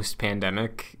think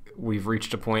post-pandemic, we've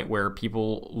reached a point where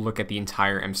people look at the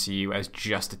entire MCU as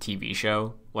just a TV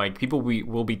show. Like, people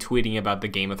will be tweeting about the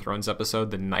Game of Thrones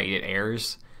episode the night it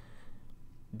airs.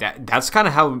 That's kind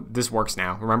of how this works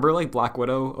now. Remember, like, Black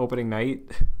Widow opening night?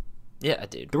 Yeah,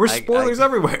 dude. There were spoilers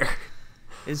everywhere.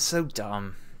 It's so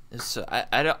dumb.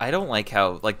 I don't like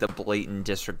how, like, the blatant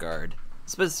disregard,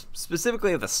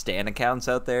 specifically of the Stan accounts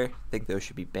out there. I think those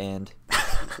should be banned,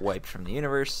 wiped from the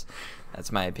universe.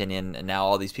 That's my opinion. And now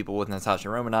all these people with Natasha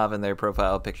Romanoff in their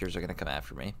profile pictures are going to come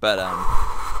after me. But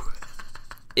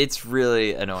it's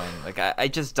really annoying. Like, I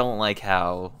just don't like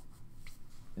how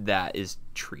that is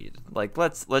treated. Like,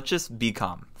 let's just be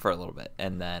calm for a little bit,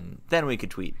 and then we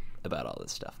could tweet about all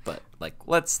this stuff. But, like,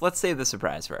 let's save the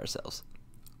surprise for ourselves.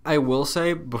 I will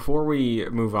say, before we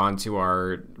move on to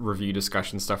our review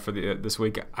discussion stuff for this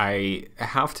week, I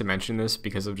have to mention this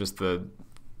because of just the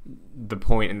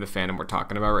point in the fandom we're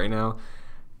talking about right now.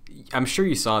 I'm sure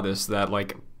you saw this, that,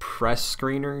 like, press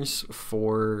screeners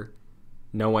for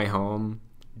No Way Home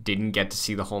didn't get to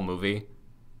see the whole movie.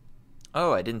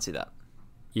 Oh, I didn't see that.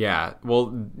 Yeah,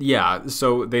 well, yeah,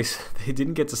 so they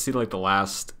didn't get to see, like, the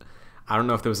last... I don't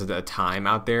know if there was a time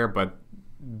out there, but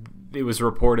it was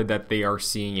reported that they are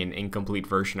seeing an incomplete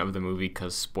version of the movie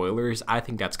because spoilers. I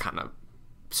think that's kind of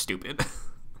stupid,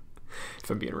 if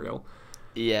I'm being real.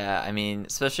 Yeah, I mean,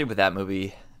 especially with that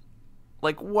movie,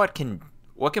 like, what can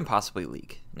possibly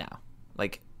leak now?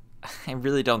 Like, I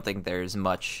really don't think there's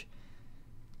much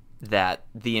that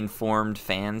the informed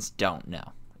fans don't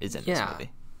know is in this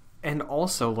movie. And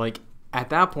also, like, at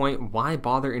that point, why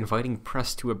bother inviting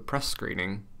press to a press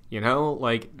screening?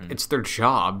 Like, it's their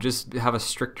job. Just have a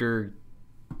stricter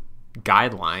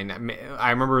guideline. I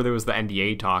remember there was the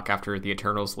NDA talk after the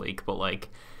Eternals leak, but, like,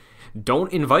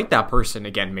 don't invite that person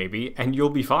again, maybe, and you'll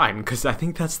be fine. Because I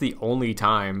think that's the only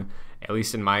time, at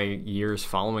least in my years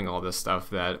following all this stuff,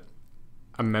 that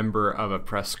a member of a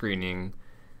press screening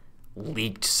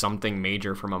leaked something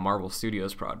major from a Marvel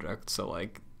Studios project. So,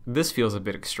 like, this feels a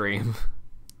bit extreme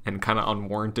and kind of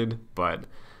unwarranted, but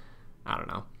I don't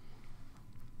know.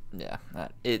 Yeah,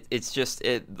 it's just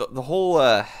the whole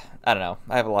I don't know.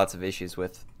 I have lots of issues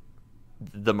with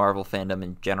the Marvel fandom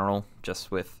in general,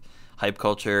 just with hype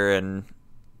culture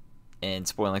and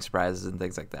spoiling surprises and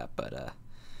things like that. But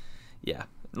yeah,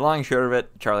 long and short of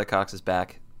it, Charlie Cox is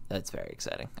back. That's very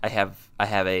exciting. I have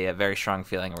a very strong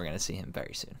feeling we're going to see him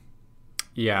very soon.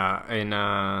 Yeah,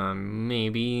 in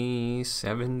maybe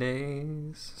 7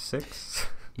 days, 6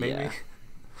 maybe. Yeah.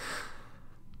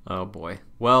 Oh boy.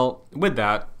 Well, with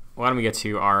that, why don't we get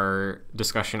to our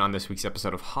discussion on this week's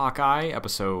episode of Hawkeye,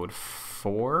 episode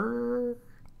 4?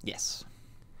 Yes.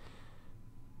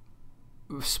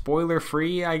 Spoiler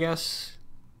free, I guess.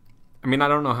 I mean, I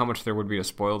don't know how much there would be to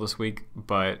spoil this week,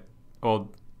 but,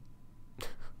 well,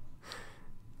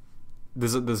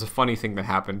 there's a funny thing that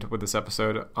happened with this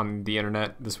episode on the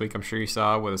internet this week. I'm sure you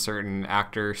saw, with a certain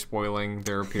actor spoiling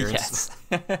their appearance.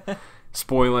 Yes.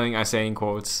 Spoiling, I say in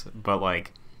quotes, but,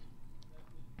 like,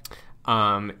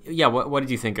 yeah, what did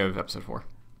you think of episode 4?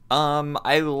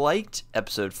 I liked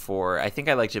episode 4. I think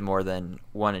I liked it more than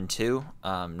 1 and 2.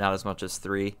 Not as much as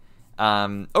 3.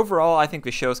 Overall, I think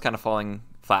the show is kind of falling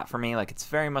flat for me. Like, it's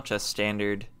very much a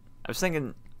standard. I was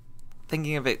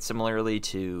thinking of it similarly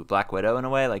to Black Widow in a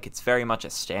way. Like, it's very much a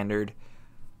standard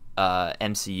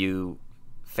MCU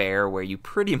fare where you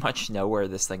pretty much know where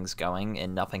this thing's going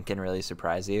and nothing can really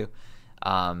surprise you.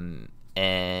 And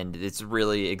it's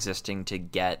really existing to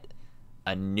get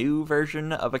a new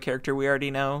version of a character we already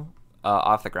know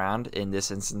off the ground. In this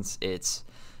instance, it's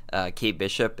Kate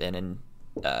Bishop, and in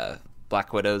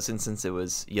Black Widow's instance, it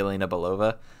was Yelena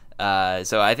Belova.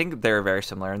 So I think they're very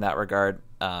similar in that regard.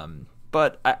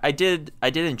 But I did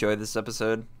enjoy this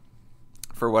episode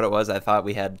for what it was. I thought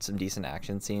we had some decent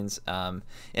action scenes, and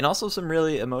also some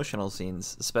really emotional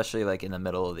scenes, especially like in the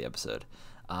middle of the episode.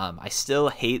 I still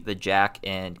hate the Jack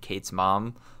and Kate's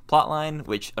mom plotline,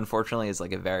 which unfortunately is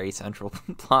like a very central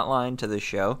plotline to the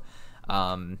show.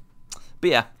 But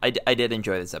yeah, I did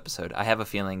enjoy this episode. I have a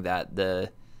feeling that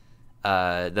the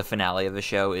finale of the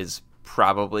show is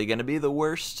probably going to be the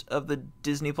worst of the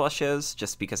Disney Plus shows,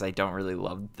 just because I don't really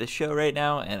love this show right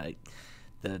now, and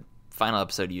the final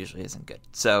episode usually isn't good.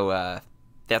 So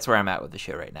that's where I'm at with the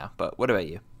show right now. But what about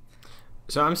you?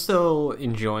 So I'm still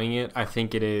enjoying it. I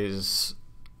think it is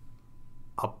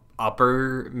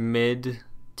upper mid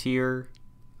tier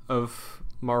of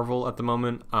Marvel at the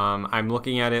moment. I'm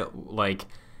looking at it like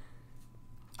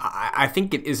I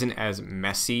think it isn't as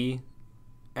messy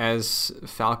as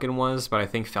Falcon was, but I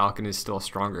think Falcon is still a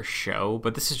stronger show.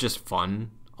 But this is just fun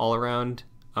all around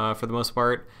for the most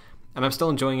part, and I'm still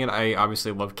enjoying it. I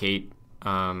obviously love Kate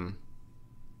and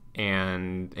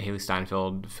Haley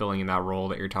Steinfeld filling in that role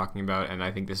that you're talking about, and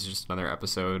I think this is just another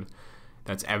episode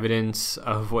that's evidence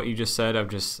of what you just said, of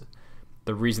just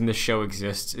the reason this show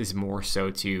exists is more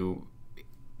so to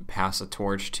pass a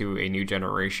torch to a new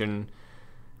generation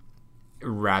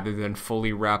rather than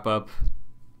fully wrap up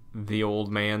the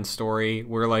old man story.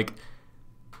 Where, like,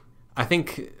 I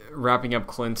think wrapping up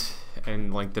Clint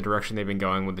and, like, the direction they've been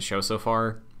going with the show so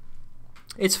far,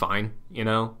 it's fine, you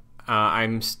know?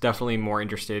 I'm definitely more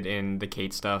interested in the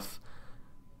Kate stuff.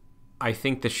 I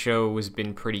think the show has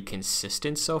been pretty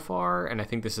consistent so far, and I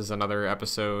think this is another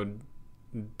episode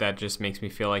that just makes me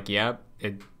feel like, yeah,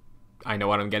 I know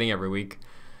what I'm getting every week.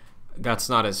 That's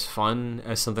not as fun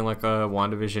as something like a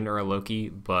WandaVision or a Loki,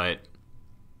 but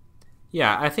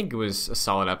yeah, I think it was a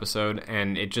solid episode,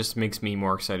 and it just makes me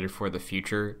more excited for the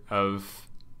future of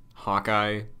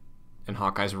Hawkeye and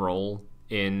Hawkeye's role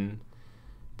in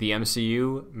the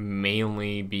MCU,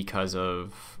 mainly because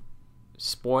of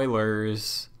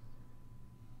spoilers.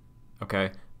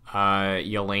 Okay,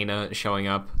 Yelena showing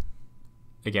up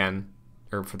again,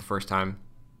 or for the first time,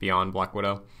 beyond Black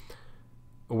Widow,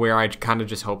 where I kind of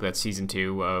just hope that season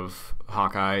 2 of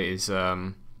Hawkeye is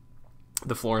the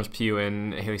Florence Pugh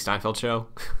and Haley Steinfeld show.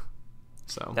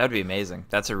 So that would be amazing.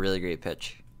 That's a really great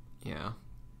pitch. Yeah,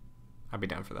 I'd be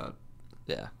down for that.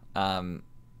 Yeah.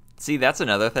 See, that's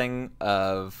another thing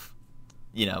of,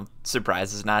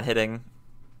 surprises not hitting.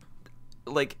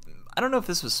 Like, I don't know if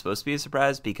this was supposed to be a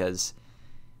surprise because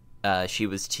she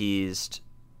was teased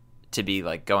to be,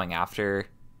 like, going after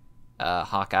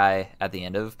Hawkeye at the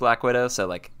end of Black Widow. So,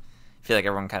 like, I feel like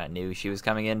everyone kind of knew she was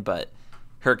coming in, but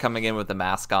her coming in with the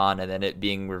mask on and then it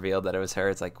being revealed that it was her,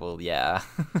 it's like, well, yeah,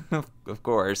 of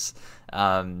course.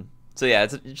 So, yeah,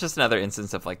 it's just another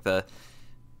instance of, like, the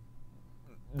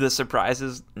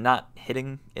surprises not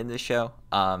hitting in this show.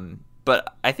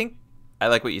 But I think I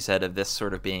like what you said of this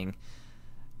sort of being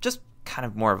just kind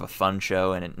of more of a fun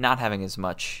show and not having as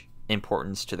much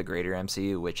importance to the greater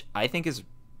MCU, which I think is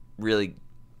really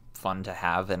fun to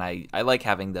have. And I like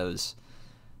having those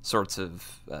sorts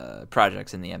of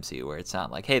projects in the MCU where it's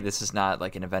not like, hey, this is not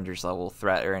like an Avengers level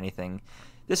threat or anything.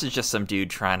 This is just some dude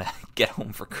trying to get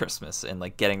home for Christmas and,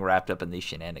 like, getting wrapped up in these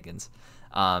shenanigans.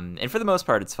 And for the most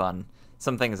part, it's fun.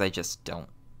 Some things I just don't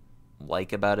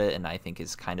like about it, and I think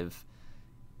is kind of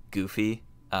goofy.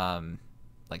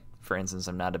 Like, for instance,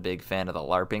 I'm not a big fan of the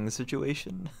LARPing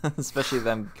situation, especially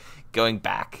them going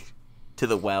back to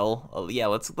the well. Oh, yeah,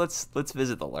 let's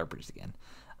visit the LARPers again,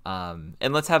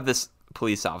 and let's have this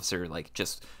police officer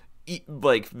just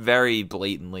very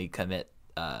blatantly commit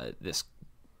this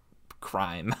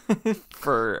crime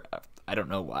for I don't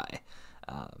know why.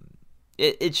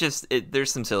 It's just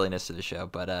there's some silliness to the show,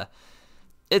 but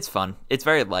it's fun. It's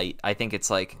very light. I think it's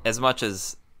like, as much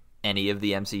as any of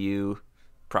the MCU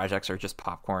projects are just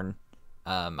popcorn,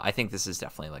 I think this is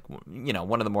definitely like,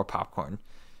 one of the more popcorn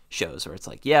shows where it's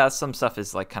like, yeah, some stuff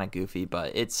is like kind of goofy,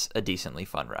 but it's a decently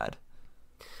fun ride.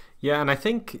 Yeah, and I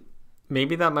think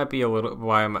maybe that might be a little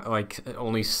why I'm like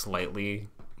only slightly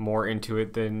more into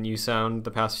it than you sound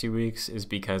the past few weeks, is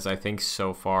because I think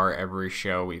so far every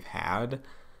show we've had,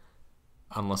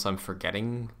 unless I'm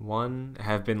forgetting one,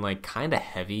 have been like kind of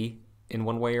heavy in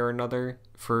one way or another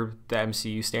for the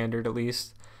MCU standard, at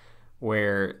least,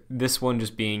 where this one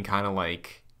just being kind of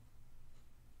like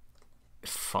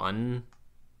fun.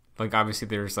 Like, obviously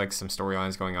there's like some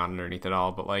storylines going on underneath it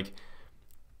all, but like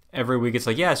every week it's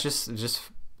like, yeah, it's just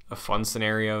a fun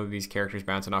scenario, these characters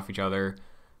bouncing off each other.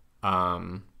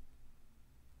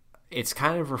 It's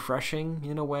kind of refreshing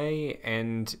in a way,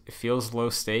 and it feels low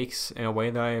stakes in a way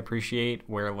that I appreciate,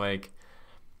 where like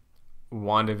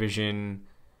WandaVision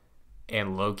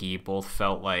and Loki both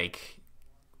felt like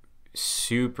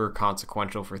super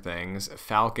consequential for things.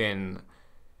 Falcon,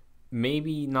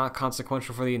 maybe not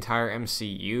consequential for the entire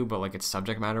MCU, but like its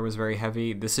subject matter was very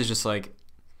heavy. This is like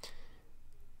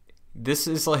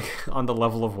on the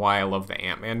level of why I love the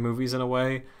Ant-Man movies in a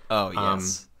way. Oh,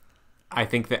 yes. I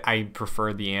think that I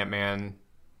prefer the Ant-Man,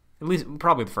 at least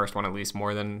probably the first one, at least,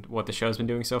 more than what the show's been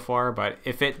doing so far. But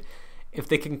if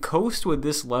they can coast with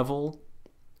this level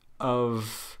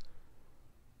of,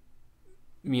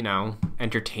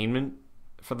 entertainment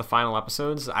for the final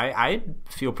episodes, I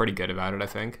feel pretty good about it, I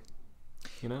think.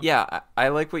 Yeah, I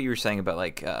like what you were saying about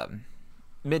like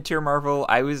mid-tier Marvel.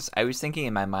 I was thinking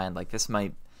in my mind like this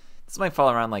might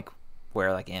fall around like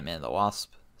where like Ant-Man and the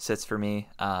Wasp sits for me.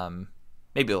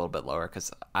 Maybe a little bit lower because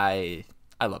I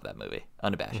I love that movie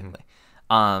unabashedly.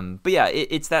 But yeah,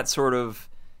 it's that sort of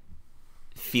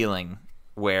feeling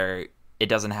where it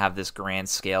doesn't have this grand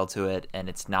scale to it, and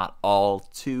it's not all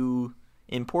too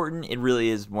important. It really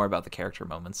is more about the character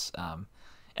moments. And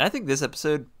I think this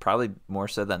episode, probably more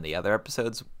so than the other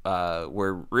episodes,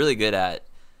 were really good at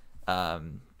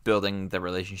building the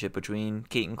relationship between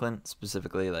Kate and Clint,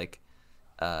 specifically like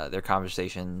their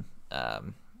conversation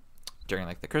during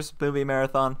like the Christmas movie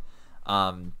marathon.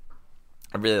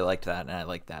 I really liked that, and I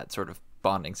liked that sort of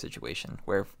bonding situation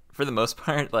where, for the most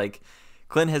part, like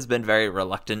Clint has been very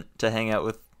reluctant to hang out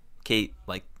with Kate,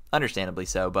 like understandably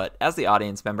so. But as the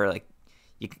audience member, like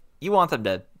you want them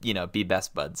to, be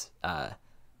best buds.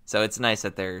 So it's nice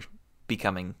that they're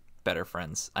becoming better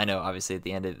friends. I know, obviously, at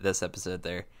the end of this episode,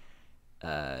 they're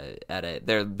at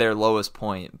their lowest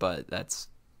point, but that's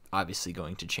obviously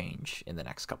going to change in the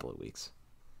next couple of weeks.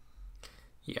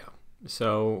 Yeah.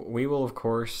 So we will, of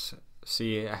course,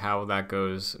 see how that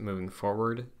goes moving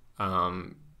forward.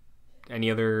 Any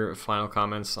other final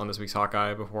comments on this week's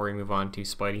Hawkeye before we move on to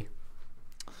Spidey?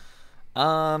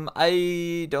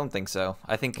 I don't think so.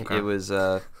 I think it was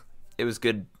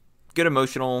good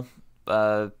emotional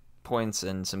points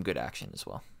and some good action as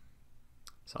well.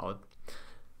 Solid.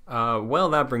 Well,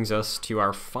 that brings us to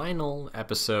our final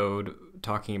episode,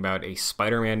 talking about a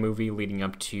Spider-Man movie leading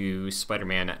up to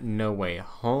Spider-Man No Way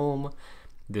Home.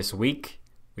 This week,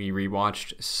 we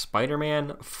rewatched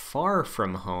Spider-Man Far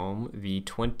From Home, the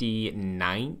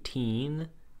 2019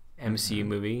 MCU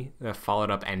movie that followed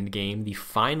up Endgame, the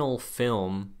final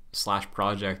film /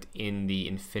 project in the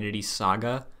Infinity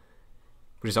Saga,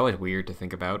 which is always weird to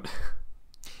think about.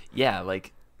 Yeah,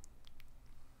 like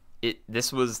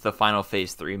this was the final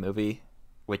Phase 3 movie,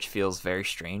 which feels very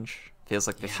strange. Feels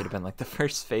like this should have been like the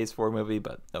first Phase 4 movie,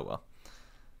 but oh well.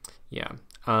 Yeah.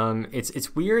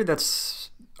 It's weird that's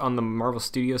on the Marvel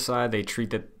Studio side, they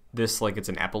treat this like it's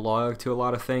an epilogue to a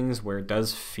lot of things, where it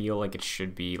does feel like it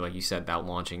should be, like you said, that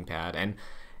launching pad. And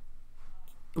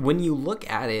when you look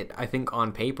at it, I think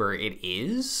on paper it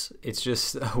is. It's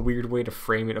just a weird way to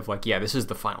frame it of like, yeah, this is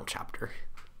the final chapter.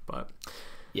 But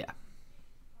yeah.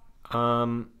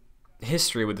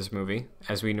 History with this movie,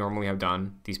 as we normally have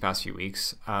done these past few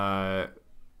weeks.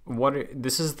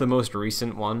 This is the most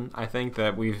recent one, I think,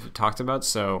 that we've talked about.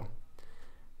 So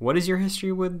what is your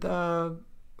history with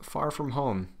Far From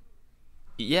Home?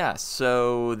 Yeah,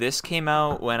 so this came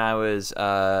out when I was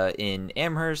in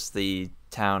Amherst, the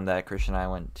town that Christian and I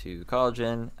went to college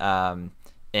in. And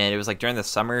it was like during the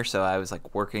summer, so I was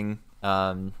like working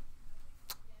like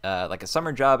a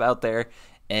summer job out there.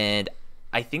 And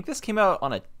I think this came out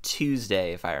on a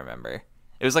Tuesday, if I remember.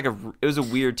 It was a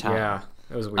weird time. Yeah,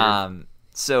 it was weird.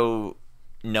 So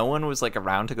no one was like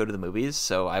around to go to the movies,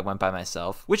 so I went by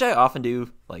myself, which I often do,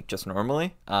 like just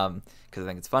normally, because I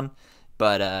think it's fun.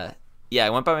 But yeah, I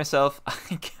went by myself.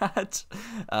 I got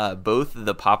both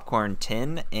the popcorn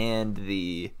tin and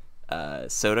the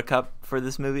soda cup for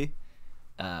this movie,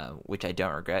 which I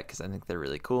don't regret because I think they're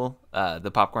really cool.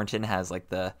 The popcorn tin has like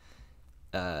the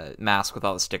mask with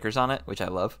all the stickers on it, which I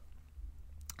love.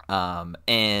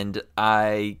 And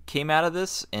I came out of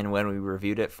this, and when we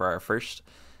reviewed it for our first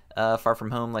Far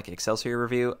From Home, like Excelsior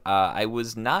review, I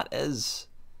was not as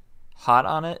hot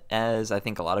on it as I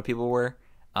think a lot of people were.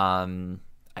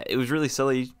 It was really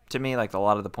silly to me. Like a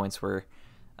lot of the points were,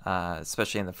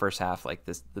 especially in the first half, like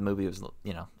the movie was, a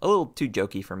little too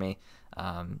jokey for me.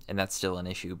 And that's still an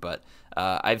issue, but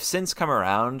I've since come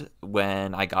around.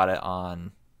 When I got it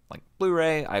on like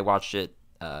Blu-ray, I watched it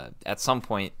at some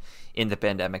point in the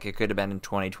pandemic. It could have been in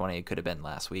 2020, it could have been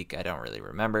last week, I don't really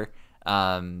remember.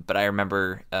 But I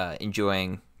remember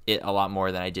enjoying it a lot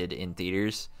more than I did in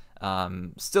theaters.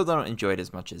 Still don't enjoy it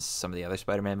as much as some of the other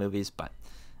Spider-Man movies, but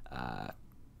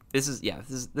this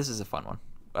is a fun one.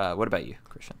 What about you,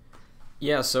 Christian?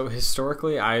 Yeah, so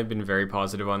historically, I've been very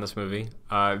positive on this movie.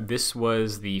 This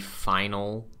was the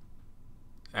final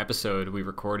episode we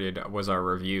recorded, was our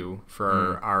review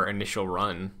for our initial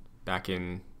run back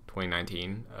in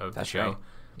 2019 of the show. Right.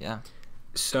 Yeah.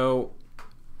 So,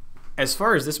 as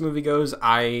far as this movie goes,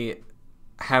 I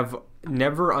have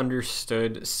never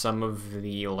understood some of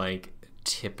the like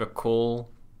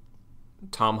typical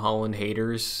Tom Holland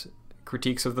haters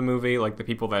critiques of the movie, like the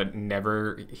people that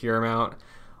never hear him out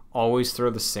always throw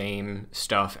the same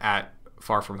stuff at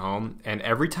Far From Home. And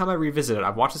every time I revisit it,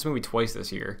 I've watched this movie twice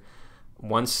this year.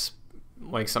 Once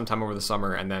like sometime over the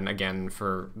summer, and then again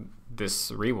for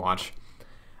this rewatch.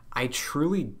 I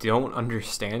truly don't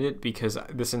understand it, because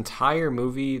this entire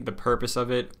movie, the purpose of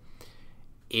it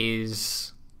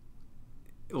is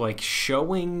like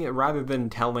showing rather than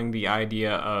telling the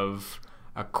idea of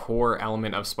a core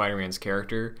element of Spider-Man's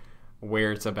character,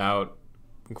 where it's about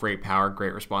great power,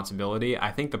 great responsibility.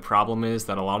 I think the problem is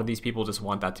that a lot of these people just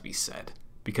want that to be said,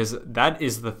 because that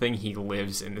is the thing he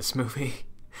lives in this movie.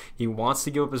 He wants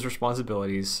to give up his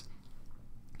responsibilities.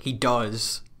 He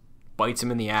does, bites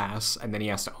him in the ass, and then he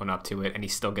has to own up to it, and he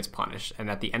still gets punished. And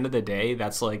at the end of the day,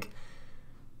 that's like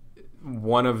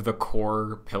one of the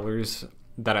core pillars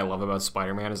that I love about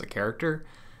Spider-Man as a character.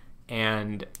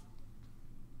 And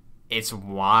it's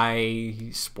why,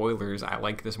 spoilers, I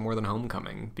like this more than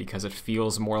Homecoming, because it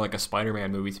feels more like a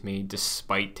Spider-Man movie to me,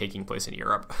 despite taking place in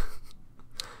Europe.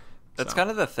 That's kind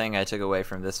of the thing I took away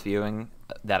from this viewing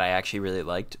that I actually really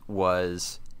liked,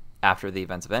 was after the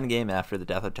events of Endgame, after the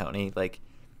death of Tony, like,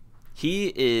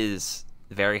 he is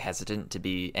very hesitant to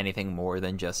be anything more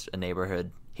than just a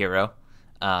neighborhood hero.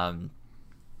 And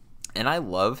I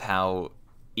love how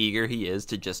eager he is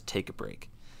to just take a break.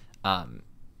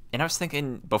 And I was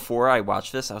thinking, before I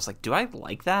watched this, I was like, do I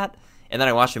like that? And then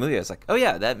I watched the movie, I was like, oh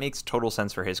yeah, that makes total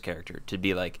sense for his character to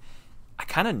be like, I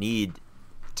kind of need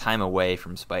time away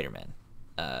from Spider-Man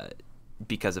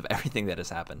because of everything that has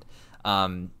happened.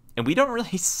 And we don't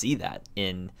really see that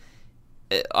in...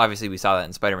 Obviously, we saw that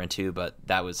in Spider-Man 2, but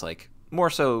that was like more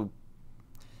so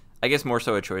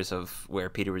a choice of where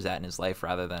Peter was at in his life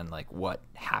rather than like what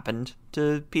happened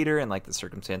to Peter and like the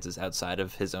circumstances outside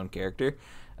of his own character.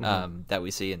 That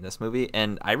we see in this movie,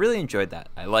 and I really enjoyed that.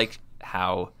 I liked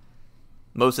how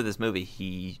most of this movie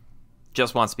he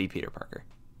just wants to be Peter Parker.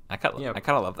 I kind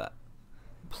of love that.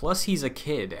 Plus, he's a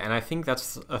kid, and I think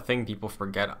that's a thing people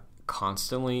forget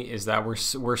constantly, is that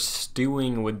we're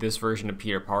stewing with this version of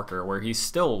Peter Parker where he's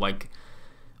still like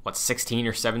 16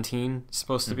 or 17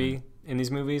 supposed to be in these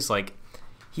movies. Like,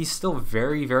 he's still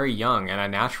very, very young, and a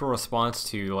natural response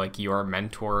to like your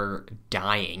mentor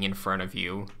dying in front of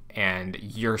you and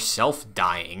yourself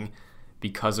dying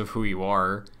because of who you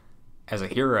are as a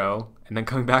hero, and then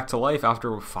coming back to life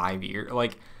after 5 years,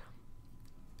 like,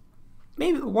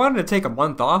 maybe wanted to take a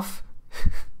month off.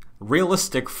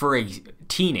 Realistic for a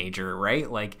teenager, right?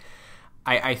 Like,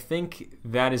 I think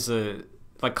that is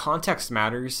like, context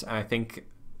matters, and I think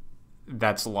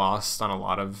that's lost on a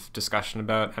lot of discussion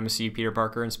about MCU Peter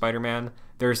Parker and Spider-Man.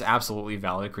 There's absolutely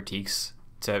valid critiques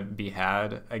to be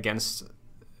had against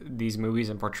these movies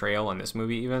and portrayal in this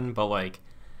movie even, but like,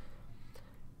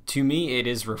 to me it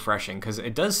is refreshing because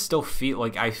it does still feel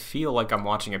like I feel like I'm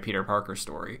watching a Peter Parker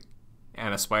story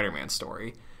and a Spider-Man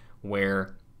story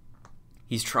where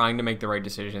he's trying to make the right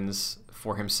decisions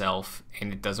for himself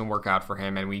and it doesn't work out for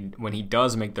him, and when he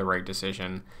does make the right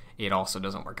decision, it also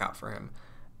doesn't work out for him.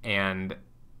 And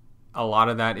a lot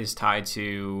of that is tied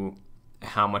to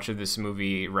how much of this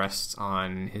movie rests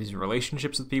on his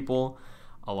relationships with people.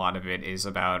 A lot of it is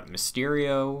about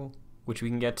Mysterio, which we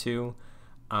can get to.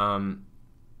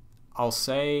 I'll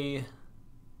say,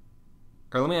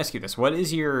 or let me ask you this. What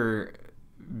is your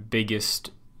biggest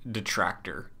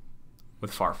detractor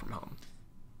with Far From Home?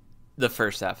 The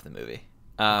first half of the movie.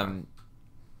 And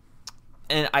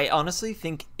I honestly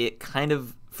think it kind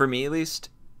of, for me at least,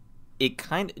 it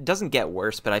doesn't get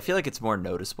worse, but I feel like it's more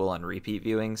noticeable on repeat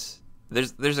viewings.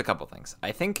 There's a couple things.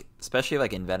 I think, especially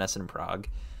like in Venice and Prague,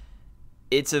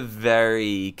 it's a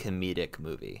very comedic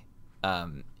movie.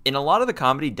 And a lot of the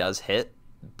comedy does hit,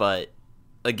 but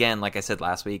again, like I said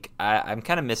last week, I'm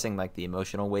kind of missing like the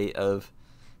emotional weight of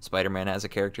Spider-Man as a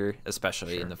character,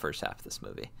 especially in the first half of this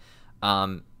movie.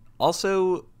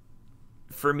 Also,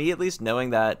 for me at least,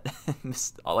 knowing that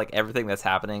like everything that's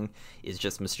happening is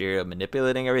just Mysterio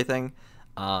manipulating everything,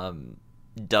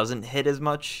 doesn't hit as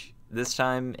much this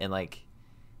time. And like,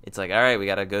 it's like, all right, we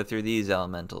got to go through these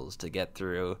elementals to get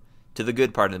through to the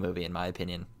good part of the movie, in my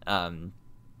opinion.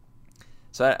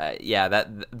 So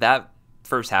that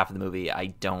first half of the movie, I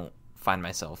don't find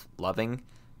myself loving,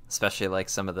 especially like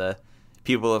some of the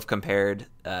people have compared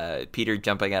Peter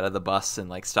jumping out of the bus and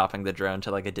like stopping the drone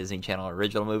to like a Disney Channel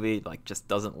original movie. Like, just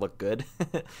doesn't look good.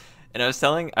 And I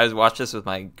was watching this with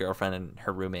my girlfriend and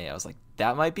her roommate. I was like,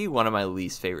 that might be one of my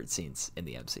least favorite scenes in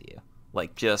the MCU.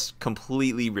 Like, just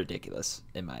completely ridiculous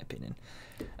in my opinion.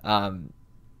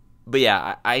 But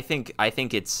yeah, I think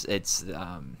it's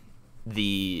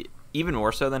the, even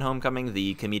more so than Homecoming,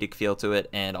 the comedic feel to it,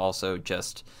 and also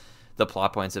just the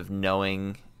plot points of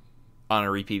knowing on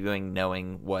a repeat viewing,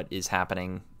 knowing what is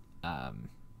happening,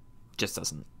 just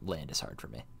doesn't land as hard for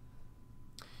me.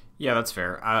 Yeah, that's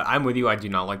fair. I'm with you. I do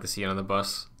not like the scene on the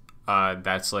bus.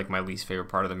 That's like my least favorite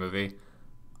part of the movie.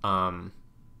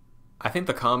 I think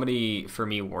the comedy for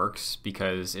me works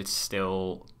because it's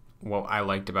still what I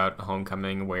liked about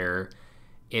Homecoming, where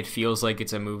it feels like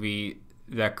it's a movie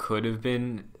that could have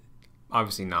been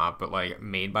obviously not, but like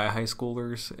made by high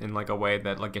schoolers in like a way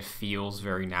that like it feels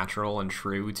very natural and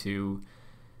true to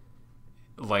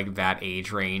like that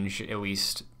age range, at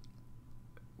least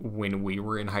when we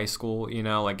were in high school, you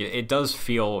know, like it does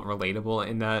feel relatable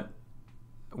in that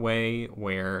way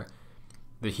where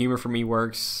the humor for me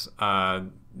works.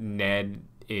 Ned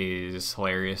is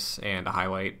hilarious and a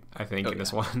highlight, I think, in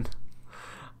this one.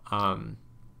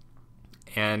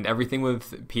 And everything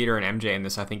with Peter and MJ in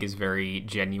this, I think, is very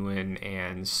genuine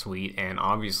and sweet. And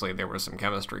obviously, there was some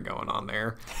chemistry going on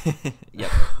there.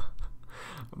 Yep.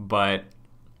 But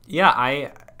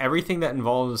yeah, everything that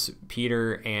involves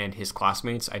Peter and his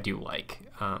classmates, I do like,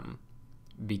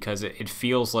 because it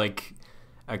feels like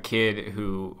a kid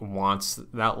who wants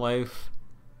that life.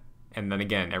 And then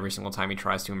again, every single time he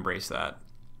tries to embrace that,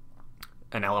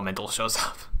 an elemental shows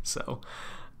up. So,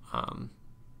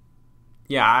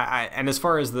 yeah, and as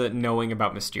far as the knowing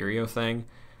about Mysterio thing,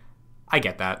 I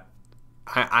get that.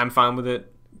 I'm fine with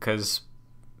it because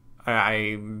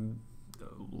I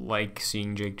like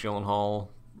seeing Jake Gyllenhaal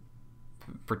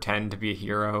pretend to be a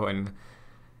hero, and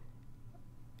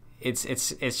it's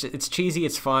cheesy,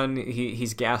 it's fun.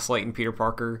 He's gaslighting Peter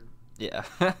Parker. Yeah.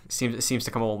 It seems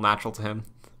to come a little natural to him,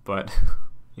 but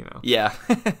you know. Yeah.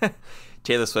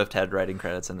 Taylor Swift had writing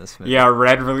credits in this movie. Yeah,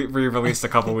 Red re-released a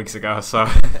couple weeks ago, so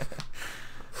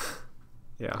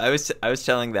yeah. I was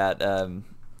telling that,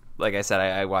 like I said,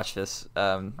 I watched this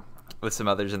with some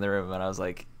others in the room, and I was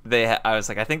like,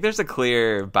 I think there's a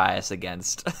clear bias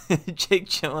against Jake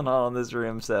Gyllenhaal in this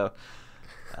room, so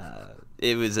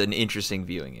it was an interesting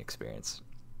viewing experience.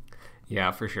 Yeah,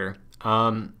 for sure.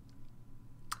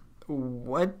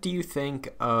 What do you think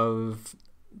of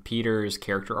Peter's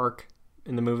character arc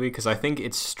in the movie? Because I think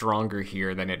it's stronger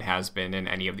here than it has been in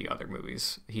any of the other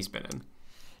movies he's been in.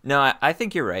 No, I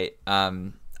think you're right.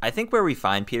 I think where we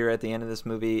find Peter at the end of this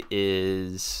movie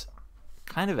is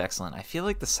kind of excellent. I feel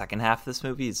like the second half of this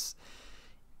movie is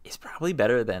probably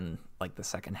better than like the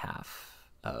second half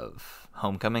of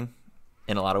Homecoming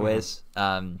in a lot of ways.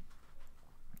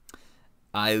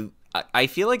 I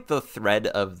feel like the thread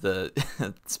of the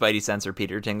Spidey sensor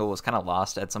Peter tingle was kind of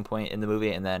lost at some point in the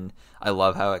movie, and then I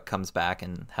love how it comes back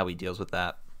and how he deals with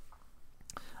that.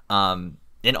 And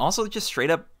also just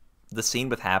straight up the scene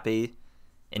with Happy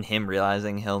and him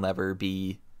realizing he'll never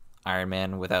be Iron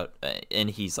Man without, and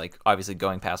he's like obviously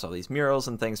going past all these murals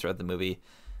and things throughout the movie,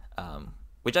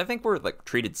 which I think were like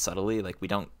treated subtly. Like we're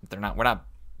not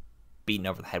beaten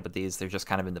over the head with these. They're just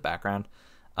kind of in the background.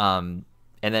 And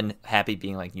then Happy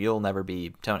being like, "You'll never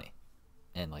be Tony,"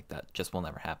 and like that just will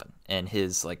never happen. And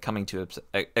his like coming to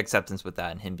acceptance with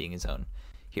that, and him being his own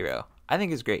hero, I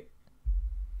think is great.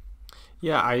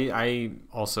 Yeah, I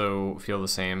also feel the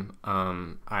same.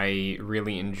 I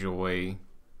really enjoy,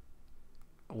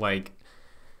 like,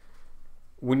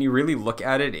 when you really look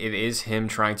at it, it is him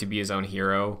trying to be his own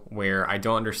hero, where I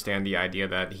don't understand the idea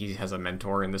that he has a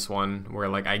mentor in this one, where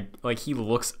he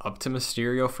looks up to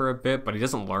Mysterio for a bit, but he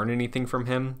doesn't learn anything from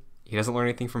him. He doesn't learn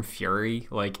anything from Fury.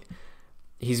 Like,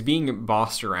 he's being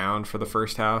bossed around for the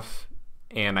first half,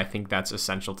 and I think that's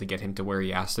essential to get him to where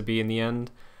he has to be in the end,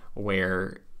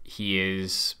 where he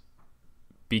is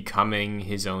becoming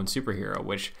his own superhero,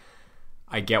 which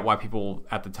I get why people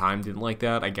at the time didn't like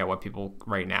that. I get why people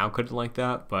right now couldn't like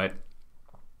that. But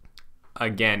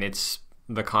again, it's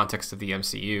the context of the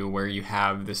MCU where you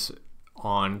have this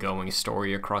ongoing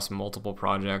story across multiple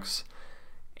projects,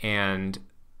 and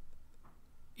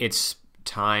it's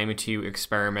time to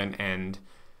experiment and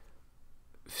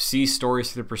see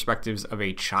stories through the perspectives of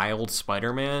a child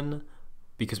Spider-Man,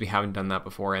 because we haven't done that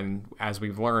before. And as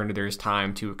we've learned, there's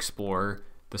time to explore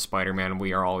the Spider-Man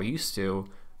we are all used to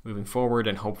moving forward,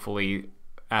 and hopefully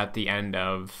at the end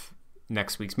of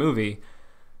next week's movie,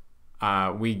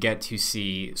 we get to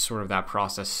see sort of that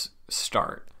process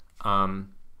start. And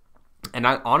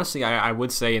I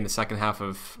would say in the second half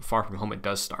of Far From Home it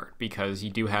does start, because you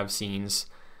do have scenes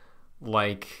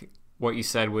like what you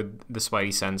said with the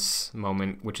Spidey Sense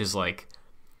moment, which is like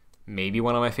maybe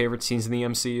one of my favorite scenes in the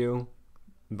MCU,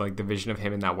 like the vision of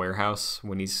him in that warehouse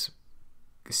when he's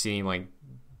seeing like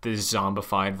the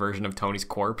zombified version of Tony's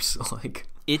corpse. Like,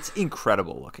 it's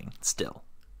incredible looking still.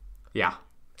 Yeah,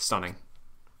 stunning.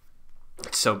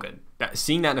 It's so good.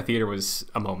 Seeing that in the theater was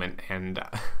a moment, and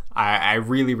I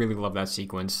really, really love that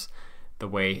sequence. The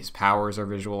way his powers are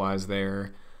visualized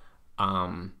there.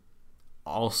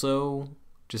 Also,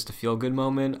 just a feel-good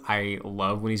moment. I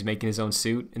love when he's making his own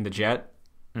suit in the jet.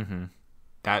 Mm-hmm.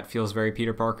 That feels very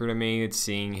Peter Parker to me. It's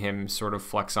seeing him sort of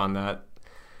flex on that.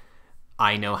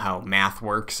 I know how math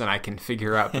works, and I can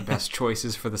figure out the best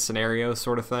choices for the scenario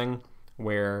sort of thing,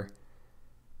 where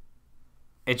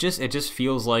it just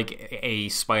feels like a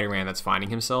Spider-Man that's finding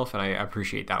himself, and I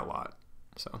appreciate that a lot.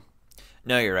 So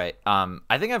No, you're right.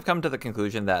 I think I've come to the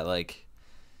conclusion that like,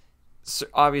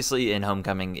 obviously in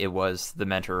Homecoming it was the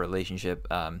mentor relationship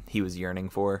he was yearning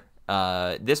for.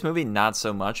 This movie not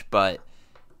so much, but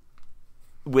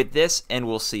with this, and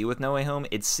we'll see with No Way Home,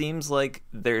 it seems like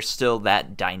there's still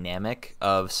that dynamic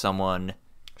of someone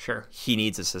sure. he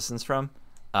needs assistance from.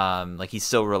 Like he's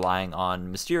still relying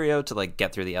on Mysterio to like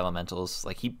get through the elementals.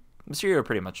 Like Mysterio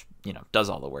pretty much, does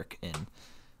all the work in,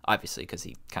 obviously, because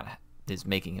he kind of is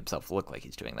making himself look like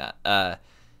he's doing that.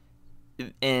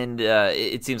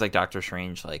 It seems like Doctor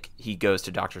Strange, like he goes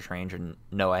to Doctor Strange and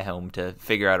No Way Home to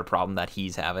figure out a problem that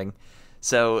he's having.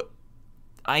 So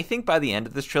I think by the end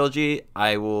of this trilogy,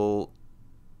 I will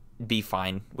be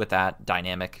fine with that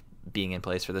dynamic being in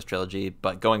place for this trilogy.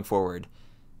 But going forward,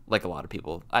 like a lot of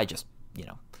people, I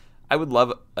would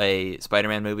love a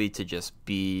Spider-Man movie to just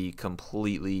be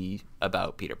completely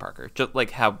about Peter Parker. Just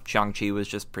like how Shang-Chi was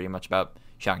just pretty much about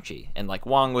Shang-Chi. And like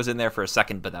Wong was in there for a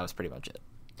second, but that was pretty much it.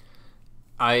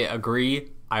 I agree.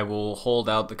 I will hold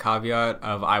out the caveat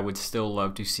of I would still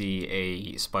love to see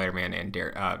a Spider-Man and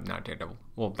not Daredevil.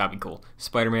 Well, that'd be cool.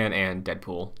 Spider-Man and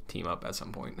Deadpool team up at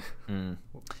some point.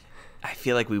 I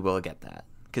feel like we will get that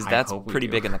because that's pretty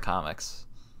big in the comics.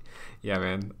 Yeah,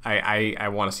 man. I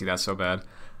want to see that so bad.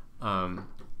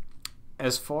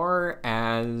 As far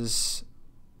as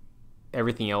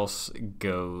everything else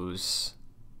goes,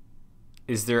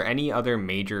 is there any other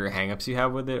major hangups you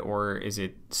have with it, or is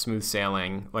it smooth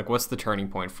sailing? Like, what's the turning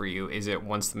point for you? Is it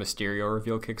once the Mysterio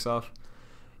reveal kicks off?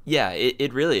 Yeah,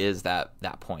 it really is that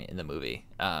point in the movie,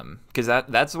 because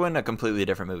that's when a completely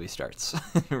different movie starts.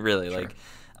 Really, sure. Like,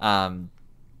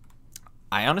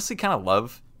 I honestly kind of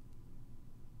love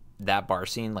that bar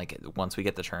scene. Like, once we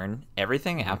get the turn,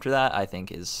 everything after that I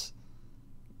think is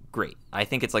great. I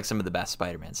think it's like some of the best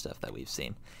Spider-Man stuff that we've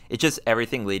seen. It's just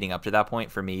everything leading up to that point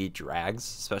for me drags,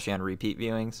 especially on repeat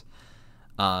viewings.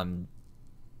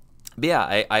 But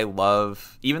yeah, I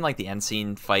love even like the end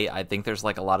scene fight. I think there's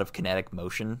like a lot of kinetic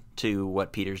motion to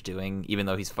what Peter's doing, even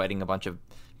though he's fighting a bunch of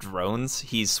drones.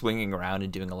 He's swinging around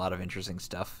and doing a lot of interesting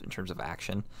stuff in terms of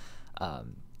action.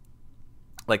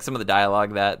 Like some of the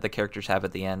dialogue that the characters have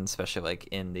at the end, especially like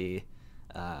in the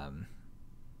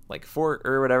like fort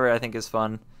or whatever, I think is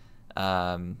fun.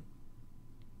 And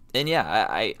yeah,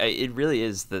 I it really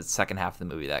is the second half of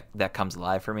the movie that comes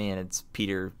alive for me, and it's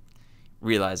Peter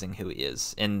realizing who he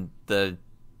is. And the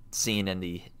scene in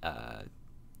the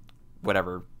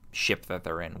whatever ship that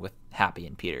they're in with Happy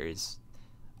and Peter is,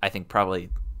 I think,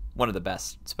 probably one of the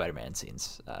best Spider-Man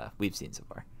scenes we've seen so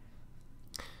far.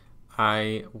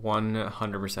 I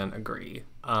 100% agree.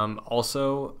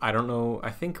 Also, I don't know,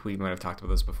 I think we might have talked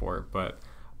about this before, but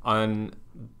on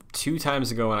 2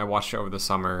 times ago when I watched it over the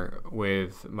summer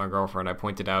with my girlfriend, I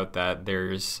pointed out that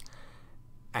there's,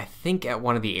 I think at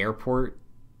one of the airport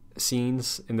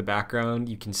scenes in the background,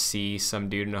 you can see some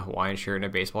dude in a Hawaiian shirt and a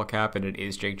baseball cap, and it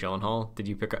is Jake Gyllenhaal. Did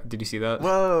you see that?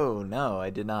 Whoa, no, I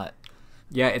did not.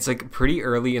 Yeah, it's like pretty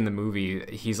early in the movie.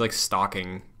 He's like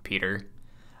stalking Peter.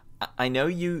 I know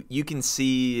you can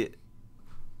see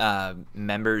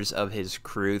members of his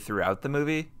crew throughout the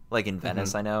movie. Like in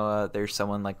Venice, I know there's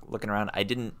someone like looking around. I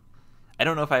don't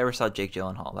know if I ever saw Jake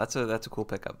Gyllenhaal. That's a cool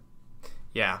pickup.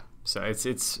 Yeah, so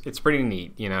it's pretty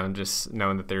neat, just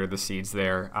knowing that there are the seeds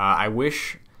there. I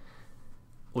wish,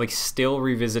 like, still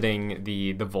revisiting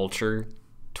the Vulture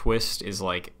twist is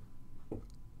like,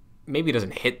 maybe it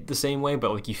doesn't hit the same way,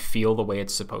 but like you feel the way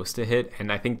it's supposed to hit.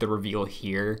 And I think the reveal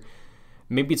here,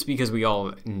 maybe it's because we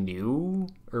all knew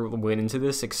or went into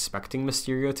this expecting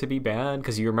Mysterio to be bad,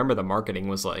 because you remember the marketing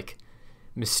was like,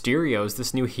 Mysterio is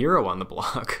this new hero on the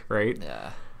block, right?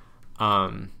 Yeah.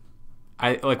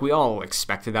 We all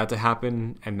expected that to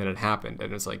happen, and then it happened,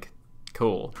 and it's like,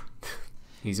 cool.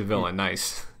 He's a villain,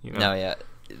 nice. No, yeah.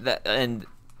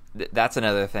 That's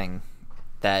another thing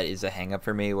that is a hang up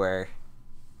for me, where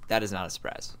that is not a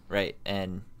surprise, right?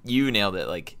 And you nailed it.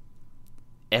 Like,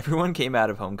 everyone came out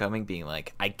of Homecoming being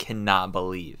like, I cannot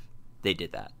believe they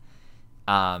did that.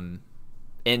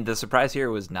 And the surprise here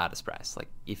was not a surprise. Like,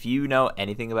 if you know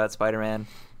anything about Spider-Man,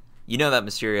 you know that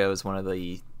Mysterio is one of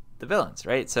the villains,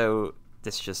 right? So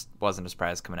this just wasn't a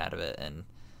surprise coming out of it. And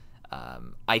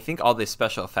I think all the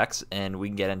special effects, and we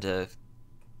can get into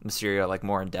Mysterio like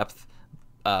more in depth,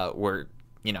 were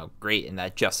great, and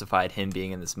that justified him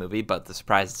being in this movie. But the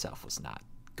surprise itself was not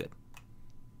good.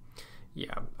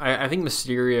 Yeah, I think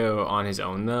Mysterio on his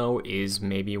own, though, is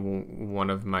maybe one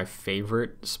of my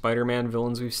favorite Spider-Man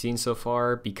villains we've seen so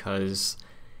far, because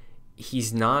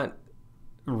he's not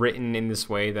written in this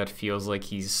way that feels like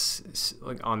he's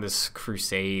like on this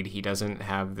crusade. He doesn't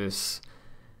have this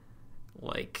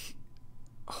like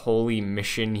holy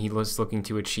mission he was looking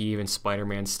to achieve, and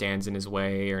Spider-Man stands in his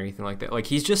way or anything like that. Like,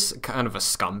 he's just kind of a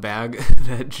scumbag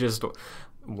that just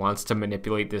wants to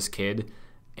manipulate this kid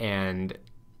and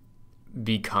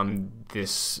become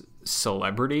this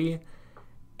celebrity.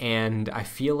 And I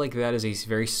feel like that is a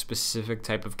very specific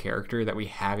type of character that we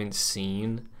haven't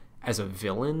seen as a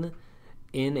villain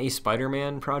in a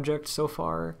Spider-Man project so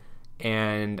far.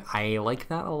 And I like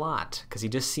that a lot because he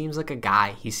just seems like a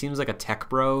guy. He seems like a tech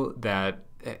bro that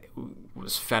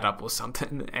was fed up with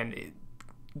something and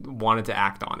wanted to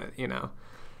act on it, you know?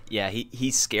 Yeah,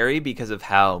 he's scary because of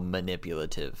how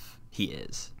manipulative he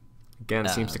is. Again,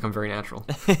 seems to come very natural.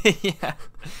 Yeah,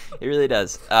 it really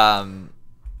does.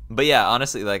 But yeah,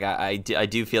 honestly, like I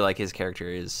do feel like his character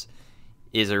is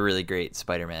a really great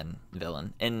Spider-Man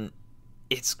villain, and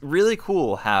it's really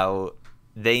cool how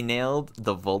they nailed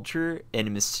the Vulture and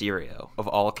Mysterio of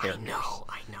all characters.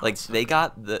 I know. Like they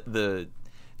got the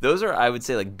those are, I would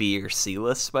say, like B or C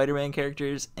list Spider-Man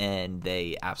characters, and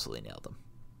they absolutely nailed them.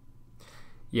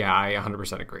 Yeah, I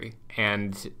 100% agree.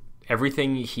 And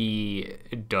everything he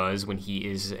does when he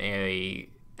is a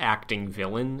acting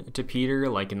villain to Peter,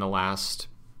 like in the last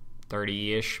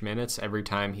 30-ish minutes, every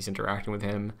time he's interacting with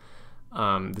him,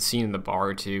 the scene in the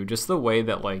bar too, just the way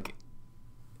that like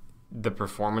the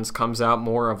performance comes out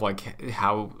more of like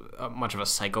how much of a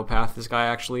psychopath this guy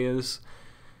actually is.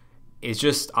 It's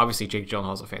just, obviously Jake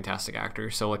Gyllenhaal's a fantastic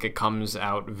actor, so like it comes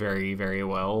out very, very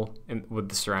well with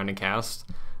the surrounding cast.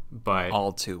 But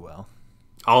all too well,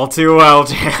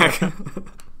 Jack.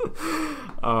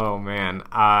 Oh man.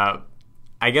 I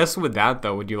guess with that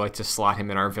though, would you like to slot him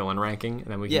in our villain ranking,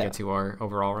 and then we can get to our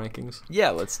overall rankings?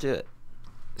 Yeah, let's do it.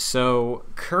 So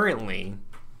currently,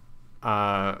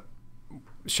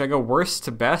 should I go worst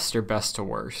to best or best to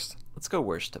worst? Let's go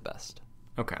worst to best.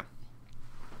 Okay.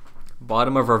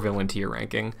 Bottom of our villain tier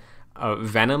ranking: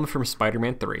 Venom from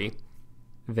Spider-Man 3,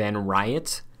 then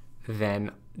Riot,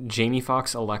 then Jamie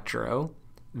Foxx Electro,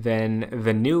 then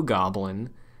the New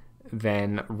Goblin,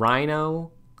 then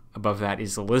Rhino. Above that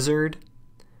is Lizard,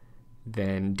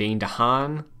 then Dane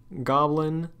DeHaan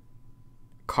Goblin,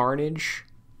 Carnage,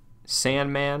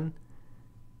 Sandman,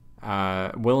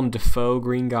 Willem Dafoe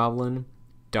Green Goblin,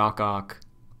 Doc Ock,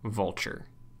 Vulture.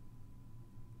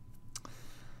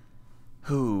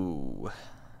 Who?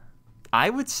 I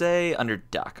would say under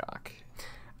Doc Ock.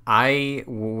 I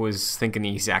was thinking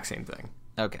the exact same thing.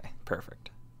 Okay, perfect.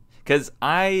 Because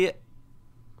I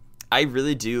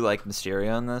really do like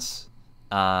Mysterio in this.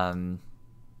 I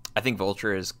think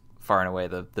Vulture is far and away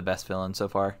the best villain so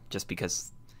far, just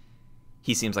because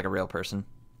he seems like a real person.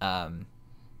 And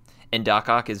Doc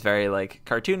Ock is very like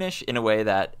cartoonish in a way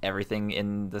that everything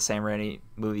in the Sam Raimi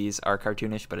movies are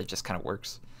cartoonish, but it just kind of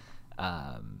works.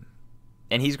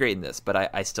 And he's great in this, but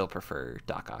I still prefer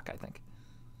Doc Ock, I think.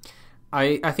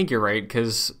 I think you're right,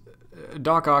 because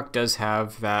Doc Ock does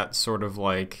have that sort of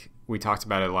like, we talked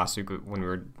about it last week when we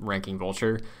were ranking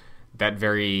Vulture, that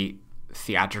very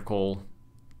theatrical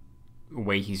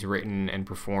way he's written and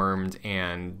performed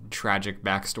and tragic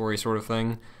backstory sort of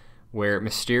thing, where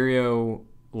Mysterio,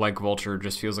 like Vulture,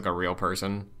 just feels like a real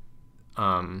person.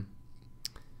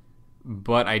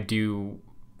 But I do,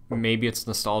 maybe it's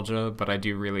nostalgia, but I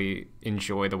do really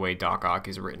enjoy the way Doc Ock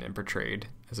is written and portrayed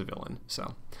as a villain.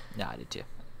 So yeah, I did too.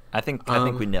 I think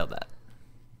we nailed that.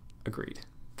 Agreed.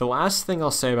 The last thing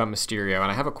I'll say about Mysterio, and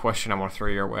I have a question I want to throw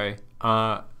your way.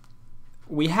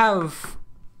 We have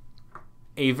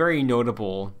a very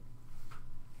notable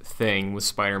thing with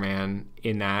Spider-Man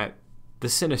in that the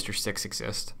Sinister Six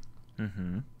exist.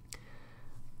 Mm-hmm.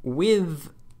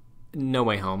 With No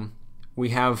Way Home, we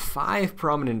have 5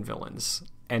 prominent villains,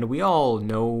 and we all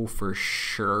know for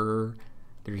sure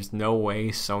there's no way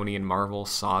Sony and Marvel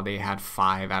saw they had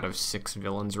 5 out of 6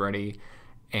 villains ready,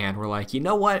 and we're like, you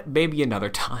know what, maybe another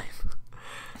time.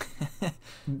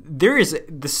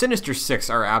 The Sinister Six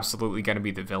are absolutely going to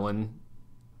be the villain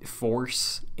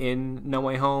force in No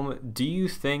Way Home. Do you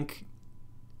think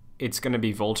it's going to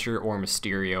be Vulture or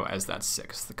Mysterio as that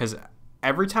 6th? Because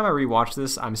every time I rewatch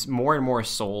this, I'm more and more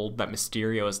sold that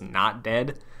Mysterio is not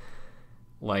dead.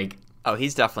 Like, oh,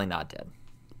 he's definitely not dead.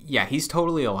 Yeah, he's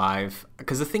totally alive.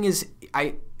 Because the thing is,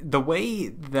 the way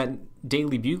that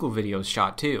Daily Bugle video is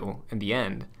shot too, in the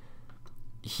end,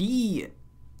 he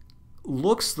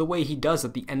looks the way he does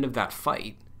at the end of that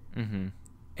fight. Mm-hmm.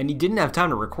 And he didn't have time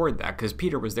to record that because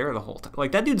Peter was there the whole time.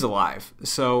 Like, that dude's alive.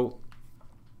 So,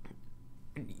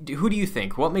 who do you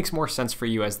think? What makes more sense for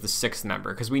you as the 6th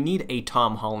member? Because we need a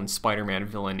Tom Holland Spider-Man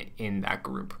villain in that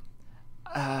group.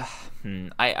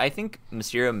 I think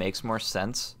Mysterio makes more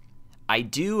sense. I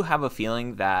do have a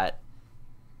feeling that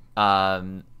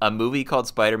a movie called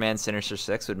Spider-Man Sinister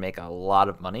Six would make a lot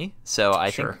of money. So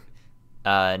I think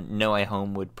No Way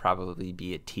Home would probably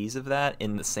be a tease of that,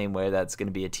 in the same way that's going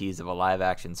to be a tease of a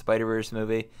live-action Spider-Verse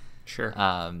movie. Sure.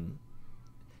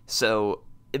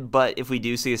 But if we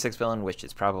do see a sixth villain, which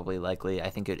is probably likely, I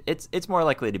think it's more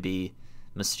likely to be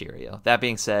Mysterio. That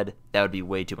being said, that would be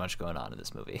way too much going on in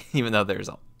this movie, even though there's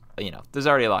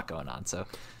already a lot going on. So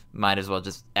might as well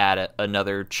just add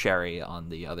another cherry on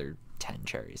the other 10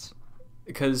 cherries.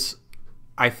 Because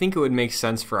I think it would make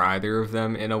sense for either of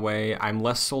them in a way. I'm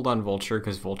less sold on Vulture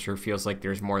because Vulture feels like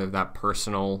there's more of that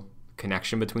personal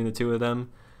connection between the two of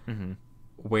them. Mm-hmm.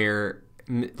 Where,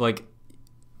 like,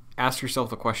 ask yourself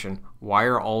the question, why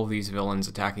are all of these villains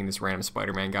attacking this random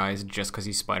Spider-Man guy? Is it just because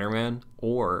he's Spider-Man?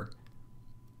 Or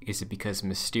is it because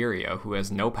Mysterio, who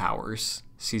has no powers,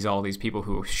 sees all these people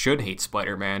who should hate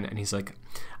Spider-Man, and he's like,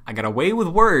 I got away with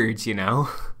words, you know?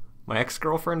 My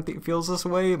ex-girlfriend feels this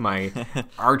way. My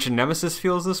arch nemesis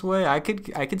feels this way. I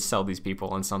could sell these people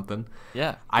on something.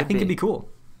 Yeah. I think it'd be cool.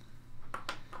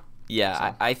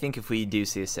 Yeah, so. I think if we do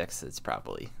see a sixth, it's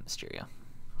probably Mysterio.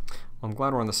 Well, I'm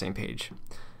glad we're on the same page.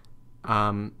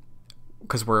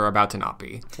 Because we're about to not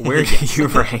be. Where do you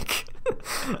rank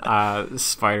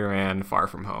Spider-Man Far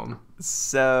From Home?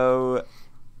 So,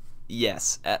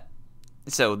 yes.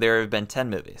 So there have been 10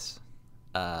 movies.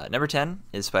 Number 10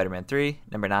 is Spider-Man 3.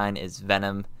 Number 9 is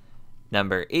Venom.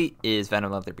 Number 8 is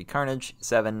Venom Let There Be Carnage.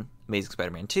 7, Amazing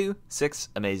Spider-Man 2. 6,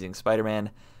 Amazing Spider-Man.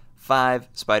 5,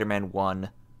 Spider-Man 1.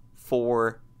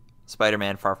 4,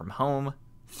 Spider-Man Far From Home.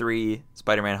 3,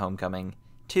 Spider-Man Homecoming.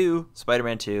 2,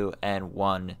 Spider-Man 2. And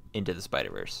 1, Into the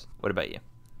Spider-Verse. What about you?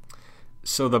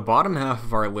 So the bottom half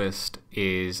of our list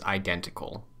is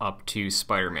identical up to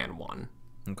Spider-Man 1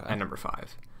 at number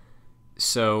 5.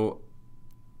 So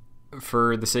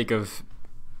for the sake of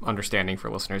understanding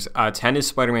for listeners, 10 is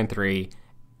Spider-Man 3,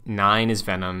 9 is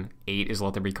Venom, 8 is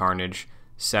Let There Be Carnage,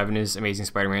 7 is Amazing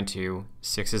Spider-Man 2,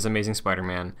 6 is Amazing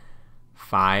Spider-Man,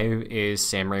 5 is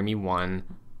Sam Raimi 1,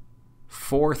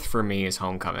 4th for me is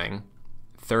Homecoming,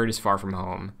 3rd is Far From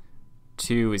Home,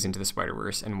 2 is Into the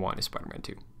Spider-Verse, and 1 is Spider-Man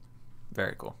 2.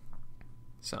 Very cool.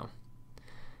 So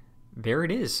there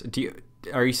it is.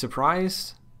 Are you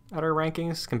surprised at our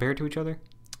rankings compared to each other?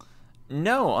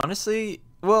 No, honestly,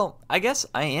 well, I guess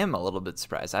I am a little bit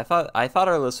surprised. I thought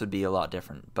our list would be a lot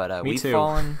different, but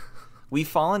we've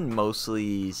fallen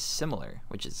mostly similar,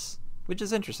 which is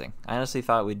interesting. I honestly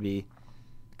thought we'd be,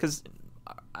 because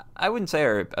I wouldn't say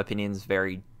our opinions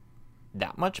vary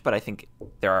that much, but I think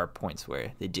there are points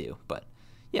where they do. But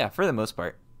yeah, for the most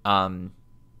part,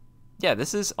 yeah,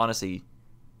 this is honestly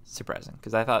surprising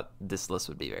because I thought this list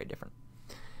would be very different.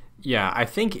 Yeah, I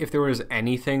think if there was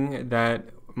anything that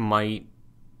might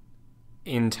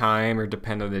in time or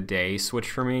depend on the day switch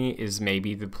for me is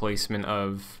maybe the placement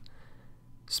of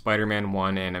Spider-Man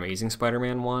 1 and Amazing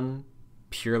Spider-Man 1.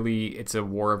 Purely, it's a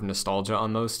war of nostalgia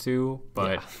on those two,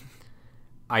 but yeah.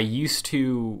 I used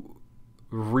to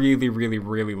really, really,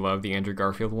 really love the Andrew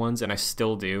Garfield ones, and I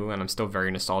still do, and I'm still very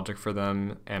nostalgic for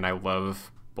them, and I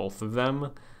love both of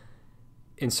them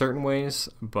in certain ways,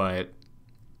 but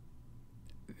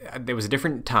there was a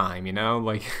different time, you know?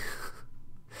 Like,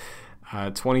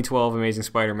 2012 Amazing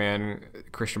Spider-Man,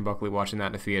 Christian Buckley watching that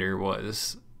in a theater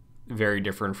was very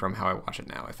different from how I watch it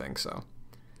now, I think, so.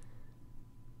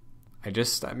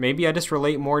 Maybe I just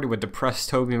relate more to a depressed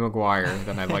Tobey Maguire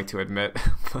than I'd like to admit.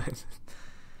 But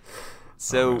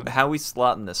so how we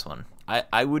slot in this one?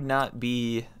 I would not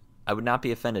be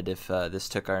offended if this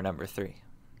took our number 3.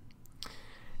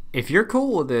 If you're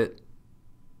cool with it,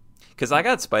 because I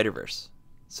got Spider-Verse,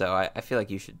 so I feel like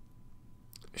you should.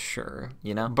 Sure,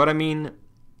 you know. But I mean,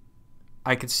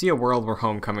 I could see a world where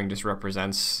Homecoming just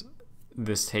represents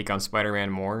this take on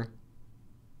Spider-Man more.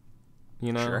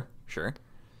 You know, sure.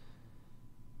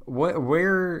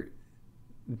 Where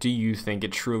do you think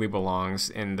it truly belongs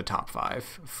in the top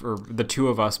 5 for the two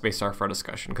of us based off our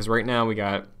discussion? Because right now we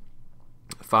got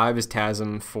 5 is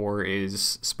TASM, 4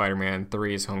 is Spider-Man,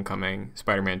 3 is Homecoming,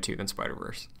 Spider-Man 2, then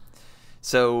Spider-Verse.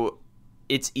 So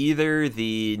it's either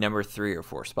the number 3 or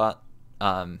 4 spot.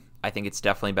 I think it's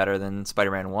definitely better than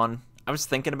Spider-Man 1. I was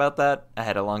thinking about that. I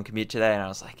had a long commute today, and I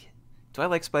was like, do I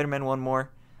like Spider-Man 1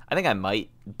 more? I think I might,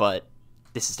 but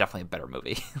this is definitely a better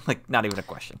movie. Like, not even a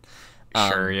question.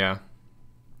 Sure, yeah.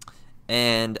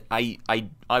 And I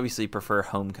obviously prefer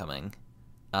Homecoming.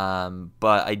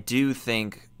 But I do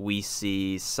think we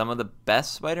see some of the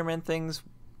best Spider-Man things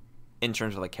in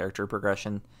terms of like character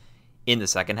progression in the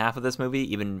second half of this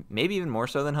movie, maybe even more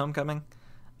so than Homecoming.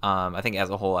 I think as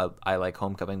a whole, I like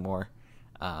Homecoming more.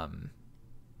 I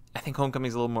think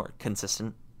Homecoming's a little more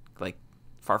consistent. Like,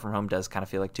 Far From Home does kind of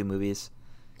feel like two movies.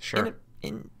 Sure.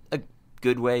 In a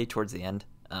good way towards the end.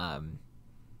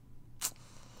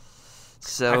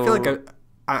 So I feel like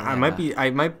I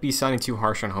might be sounding too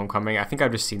harsh on Homecoming. I think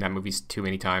I've just seen that movie too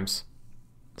many times.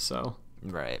 So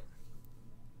right.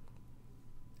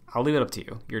 I'll leave it up to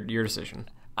you. Your decision.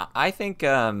 I think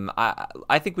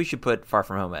I think we should put Far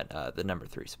From Home at the number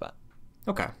 3 spot.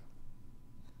 Okay.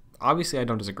 Obviously, I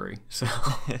don't disagree. So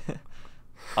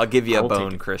I'll give you a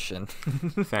bone, Christian.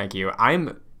 Thank you.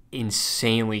 I'm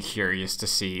insanely curious to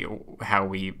see how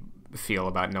we feel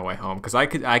about No Way Home, because I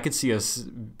could see us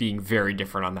being very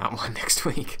different on that one next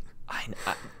week.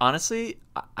 Honestly,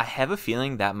 I have a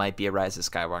feeling that might be a Rise of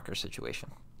Skywalker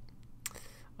situation.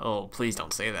 Oh, please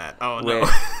don't say that. Oh, no. Where,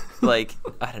 like,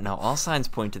 I don't know, all signs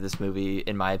point to this movie,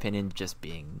 in my opinion, just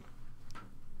being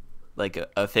like a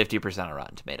 50% on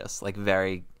Rotten Tomatoes. Like,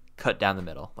 very cut down the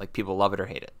middle. Like, people love it or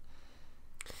hate it.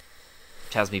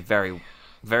 Which has me very,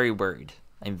 very worried.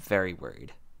 I'm very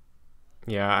worried.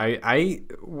 Yeah,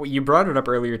 you brought it up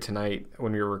earlier tonight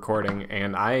when we were recording,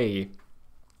 and I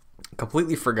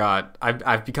completely forgot.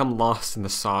 I've become lost in the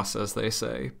sauce, as they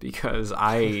say, because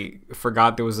I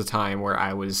forgot there was a time where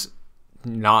I was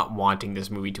not wanting this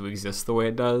movie to exist the way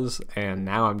it does, and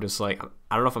now I'm just like,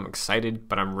 I don't know if I'm excited,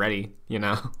 but I'm ready, you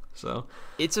know? So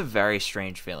it's a very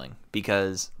strange feeling,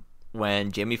 because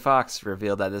when Jamie Foxx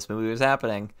revealed that this movie was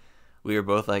happening, we were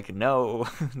both like, no,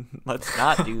 let's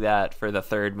not do that for the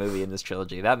third movie in this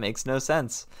trilogy. That makes no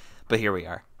sense. But here we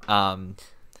are.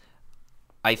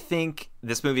 I think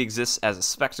this movie exists as a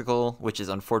spectacle, which is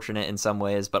unfortunate in some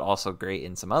ways, but also great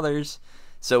in some others.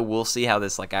 So we'll see how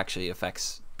this like actually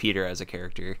affects Peter as a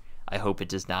character. I hope it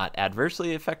does not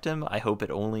adversely affect him. I hope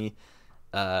it only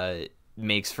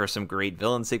makes for some great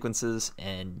villain sequences,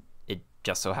 and it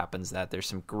just so happens that there's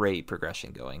some great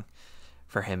progression going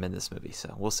for him in this movie.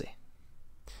 So we'll see.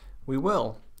 We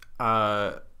will.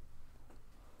 Well,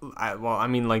 I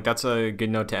mean, like, that's a good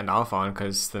note to end off on,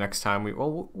 because the next time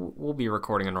we'll be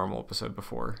recording a normal episode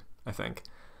before, I think.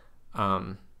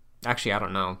 Actually, I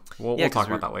don't know. We'll talk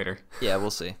about that later. Yeah,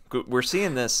 we'll see. We're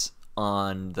seeing this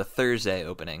on the Thursday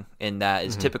opening, and that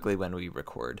is typically when we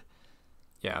record.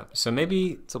 Yeah, so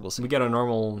maybe we'll see. We get a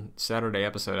normal Saturday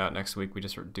episode out next week. We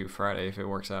just do Friday if it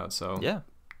works out. So yeah,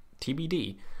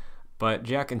 TBD. But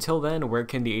Jack, until then, where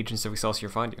can the Agents of Excelsior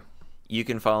find you? You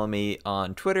can follow me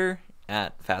on Twitter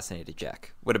at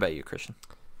FascinatedJack. What about you, Christian?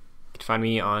 You can find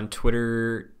me on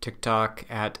Twitter, TikTok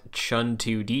at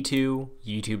Chun2D2.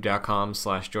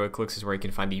 YouTube.com/JoyClicks is where you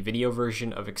can find the video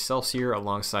version of Excelsior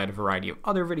alongside a variety of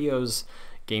other videos.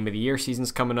 Game of the Year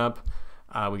season's coming up.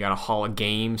 We got a Hall of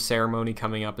Game ceremony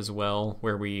coming up as well,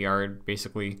 where we are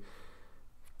basically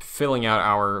filling out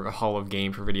our Hall of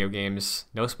Game for video games.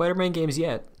 No Spider-Man games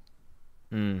yet.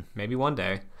 Maybe one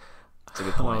day. That's a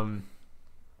good point.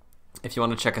 If you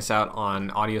want to check us out on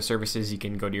audio services, you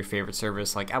can go to your favorite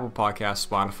service like Apple Podcasts,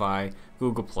 Spotify,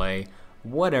 Google Play,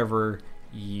 whatever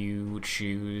you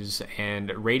choose. And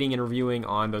rating and reviewing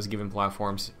on those given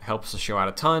platforms helps the show out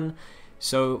a ton.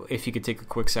 So if you could take a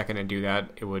quick second and do that,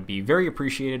 it would be very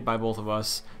appreciated by both of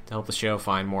us to help the show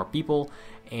find more people.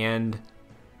 And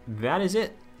that is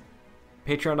it.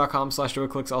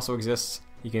 Patreon.com/JoyClicks also exists.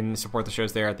 You can support the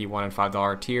shows there at the $1 and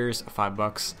 $5 tiers.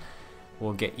 $5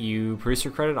 will get you producer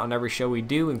credit on every show we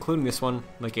do, including this one,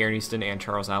 like Aaron Easton and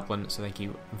Charles Applin. So thank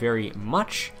you very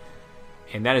much.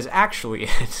 And that is actually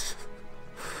it.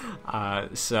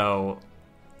 So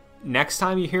next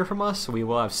time you hear from us, we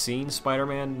will have seen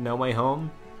Spider-Man No Way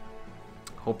Home.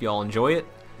 Hope you all enjoy it.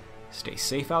 Stay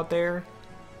safe out there.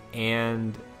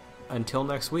 And until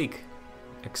next week,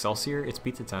 Excelsior, it's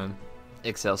pizza time.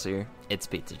 Excelsior, it's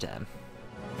pizza time.